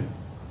back and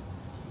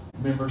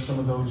remember some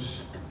of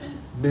those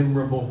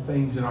memorable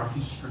things in our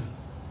history.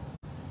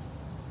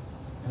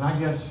 And I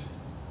guess,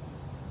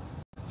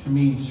 to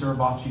me,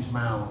 Suribachi's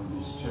mound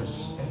is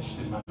just etched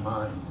in my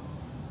mind.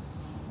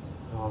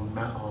 It's on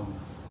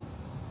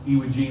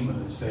Iwo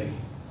Jima as they,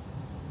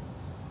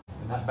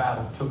 and that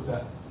battle took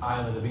that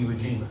island of Iwo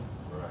Jima.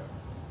 Right.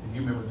 And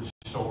you remember the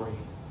story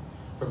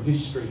from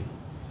history.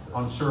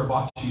 On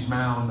Suribachi's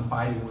mound, the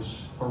fighting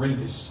was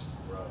horrendous.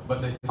 Right.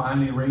 But they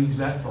finally raised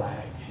that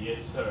flag.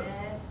 Yes, sir.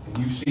 And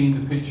you've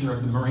seen the picture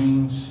of the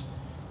Marines.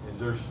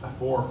 There's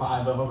 4 or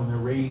 5 of them, and they're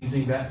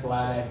raising that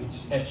flag.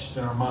 It's etched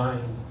in our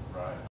mind.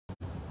 Right.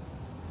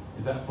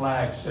 As that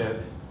flag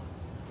said,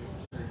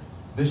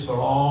 this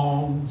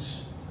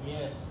belongs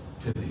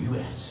to the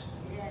U.S.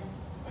 Yes,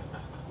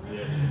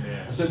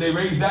 amen. So they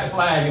raised that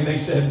flag, and they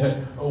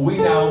said, we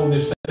now own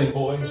this thing,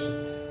 boys.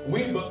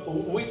 We are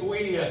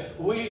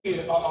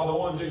the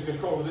ones in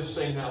control of this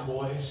thing now,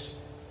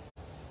 boys.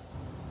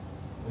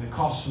 And it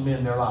cost some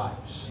men their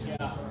lives.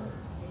 Yeah.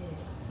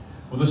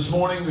 Well, this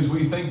morning, as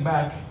we think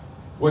back,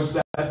 what's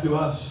that to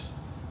us?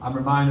 I'm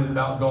reminded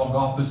about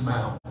Golgotha's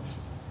Mount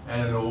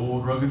and an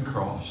old rugged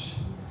cross.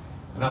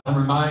 And I'm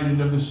reminded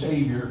of the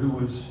Savior who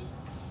was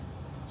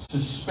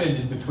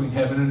suspended between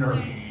heaven and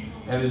earth.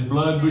 And his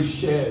blood was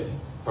shed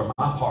for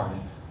my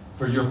pardon,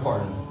 for your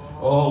pardon.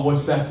 Oh,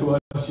 what's that to us?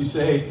 You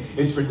say,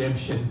 it's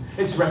redemption,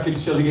 it's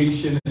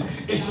reconciliation,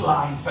 it's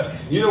life.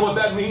 You know what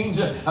that means?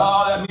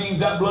 Oh, that means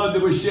that blood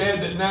that was shed,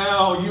 that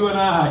now you and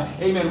I,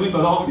 amen, we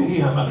belong to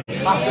him.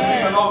 I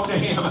said we belong to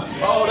him.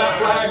 Oh, that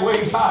flag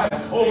waves high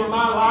over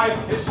my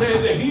life. It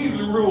says that he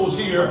rules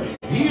here,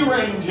 he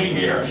reigns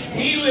here,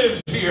 he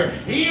lives here,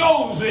 he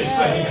owns this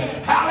thing.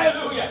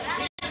 Hallelujah.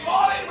 He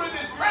bought it with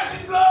his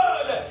precious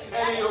blood,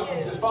 and he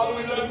owns it. Father,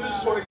 we love you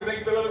this morning. Thank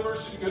you for the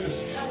mercy and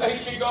goodness.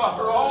 Thank you, God,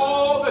 for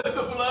all that the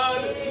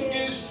blood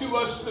is to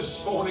us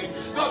this morning.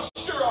 God,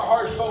 stir our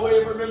hearts by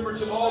way of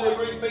remembrance of all the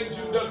great things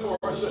you've done for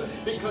us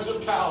because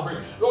of Calvary.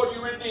 Lord,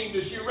 you redeemed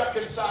us, you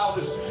reconciled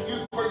us,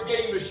 you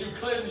forgave us, you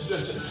cleansed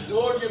us.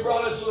 Lord, you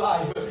brought us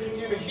life,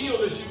 you've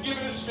healed us, you've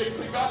given us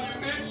victory. God,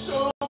 you've been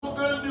so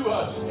good to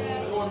us.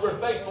 And Lord, we're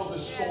thankful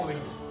this morning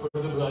for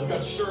the blood.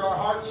 God, stir our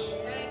hearts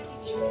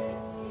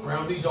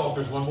around these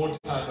altars one more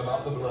time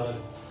about the blood.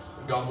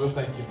 God, we'll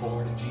thank you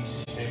for it in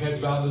Jesus' name. Heads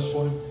bowed this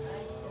morning.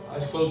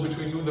 Eyes closed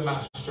between you and the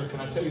Master. Can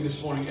I tell you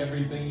this morning,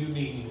 everything you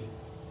need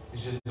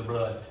is in the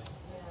blood.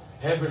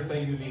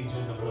 Everything you need is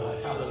in the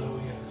blood.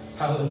 Hallelujah.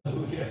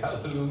 Hallelujah.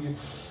 Hallelujah.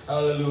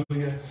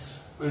 Hallelujah.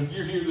 But if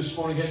you're here this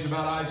morning, heads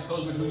bowed, eyes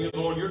closed between you and the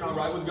Lord, you're not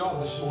right with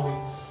God this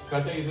morning.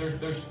 Can I tell you,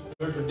 there's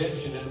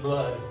redemption in the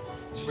blood.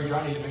 Preacher,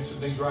 I need to make some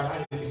things right.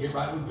 I need to get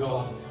right with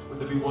God. Would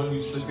there be one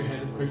you'd slip your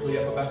hand up quickly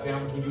up and back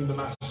down between you and the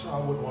Master? I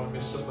wouldn't want to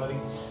miss somebody.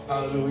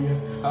 Hallelujah.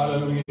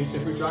 Hallelujah. He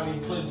said, preacher, I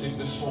need cleansing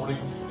this morning.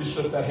 Just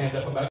slip that hand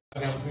up and back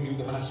down between you and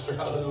the Master.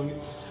 Hallelujah.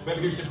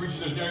 Maybe you said, preacher,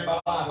 there's an area in my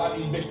life. I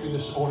need victory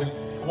this morning.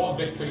 I want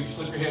victory.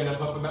 Slip your hand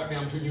up and back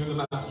down between you and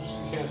the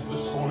Master's hands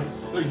this morning.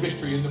 There's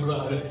victory in the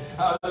blood.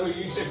 Hallelujah.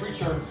 You said,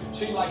 preacher, it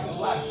seemed like this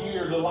last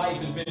year the life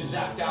has been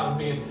zapped out of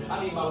me and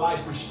I need my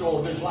life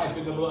restored. There's life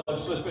in the blood.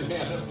 Slip your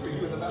hand up between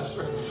you and the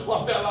Master.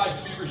 Want that life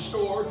to be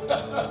restored.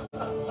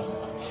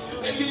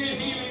 And you need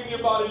healing in your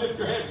body. Lift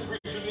your hands,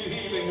 preacher. You need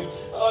healing.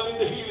 I need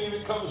the healing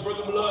that comes from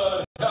the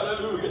blood.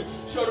 Hallelujah.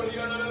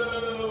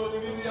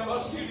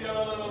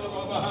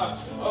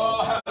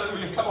 Oh,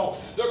 hallelujah. Come on.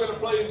 They're going to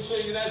play and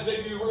sing, and as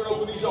they do, we're going to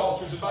open these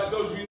altars. Invite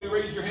those of you that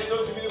raised your hand,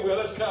 those of you that will.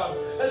 Let's come.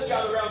 Let's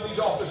gather around these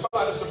altars.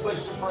 Find us a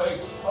place to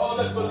pray. Oh,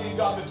 let's believe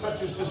God to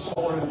touch us this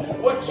morning.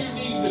 What you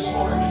need this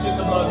morning is in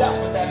the blood. That's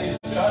what that is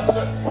to us.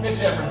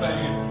 It's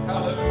everything.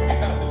 Hallelujah.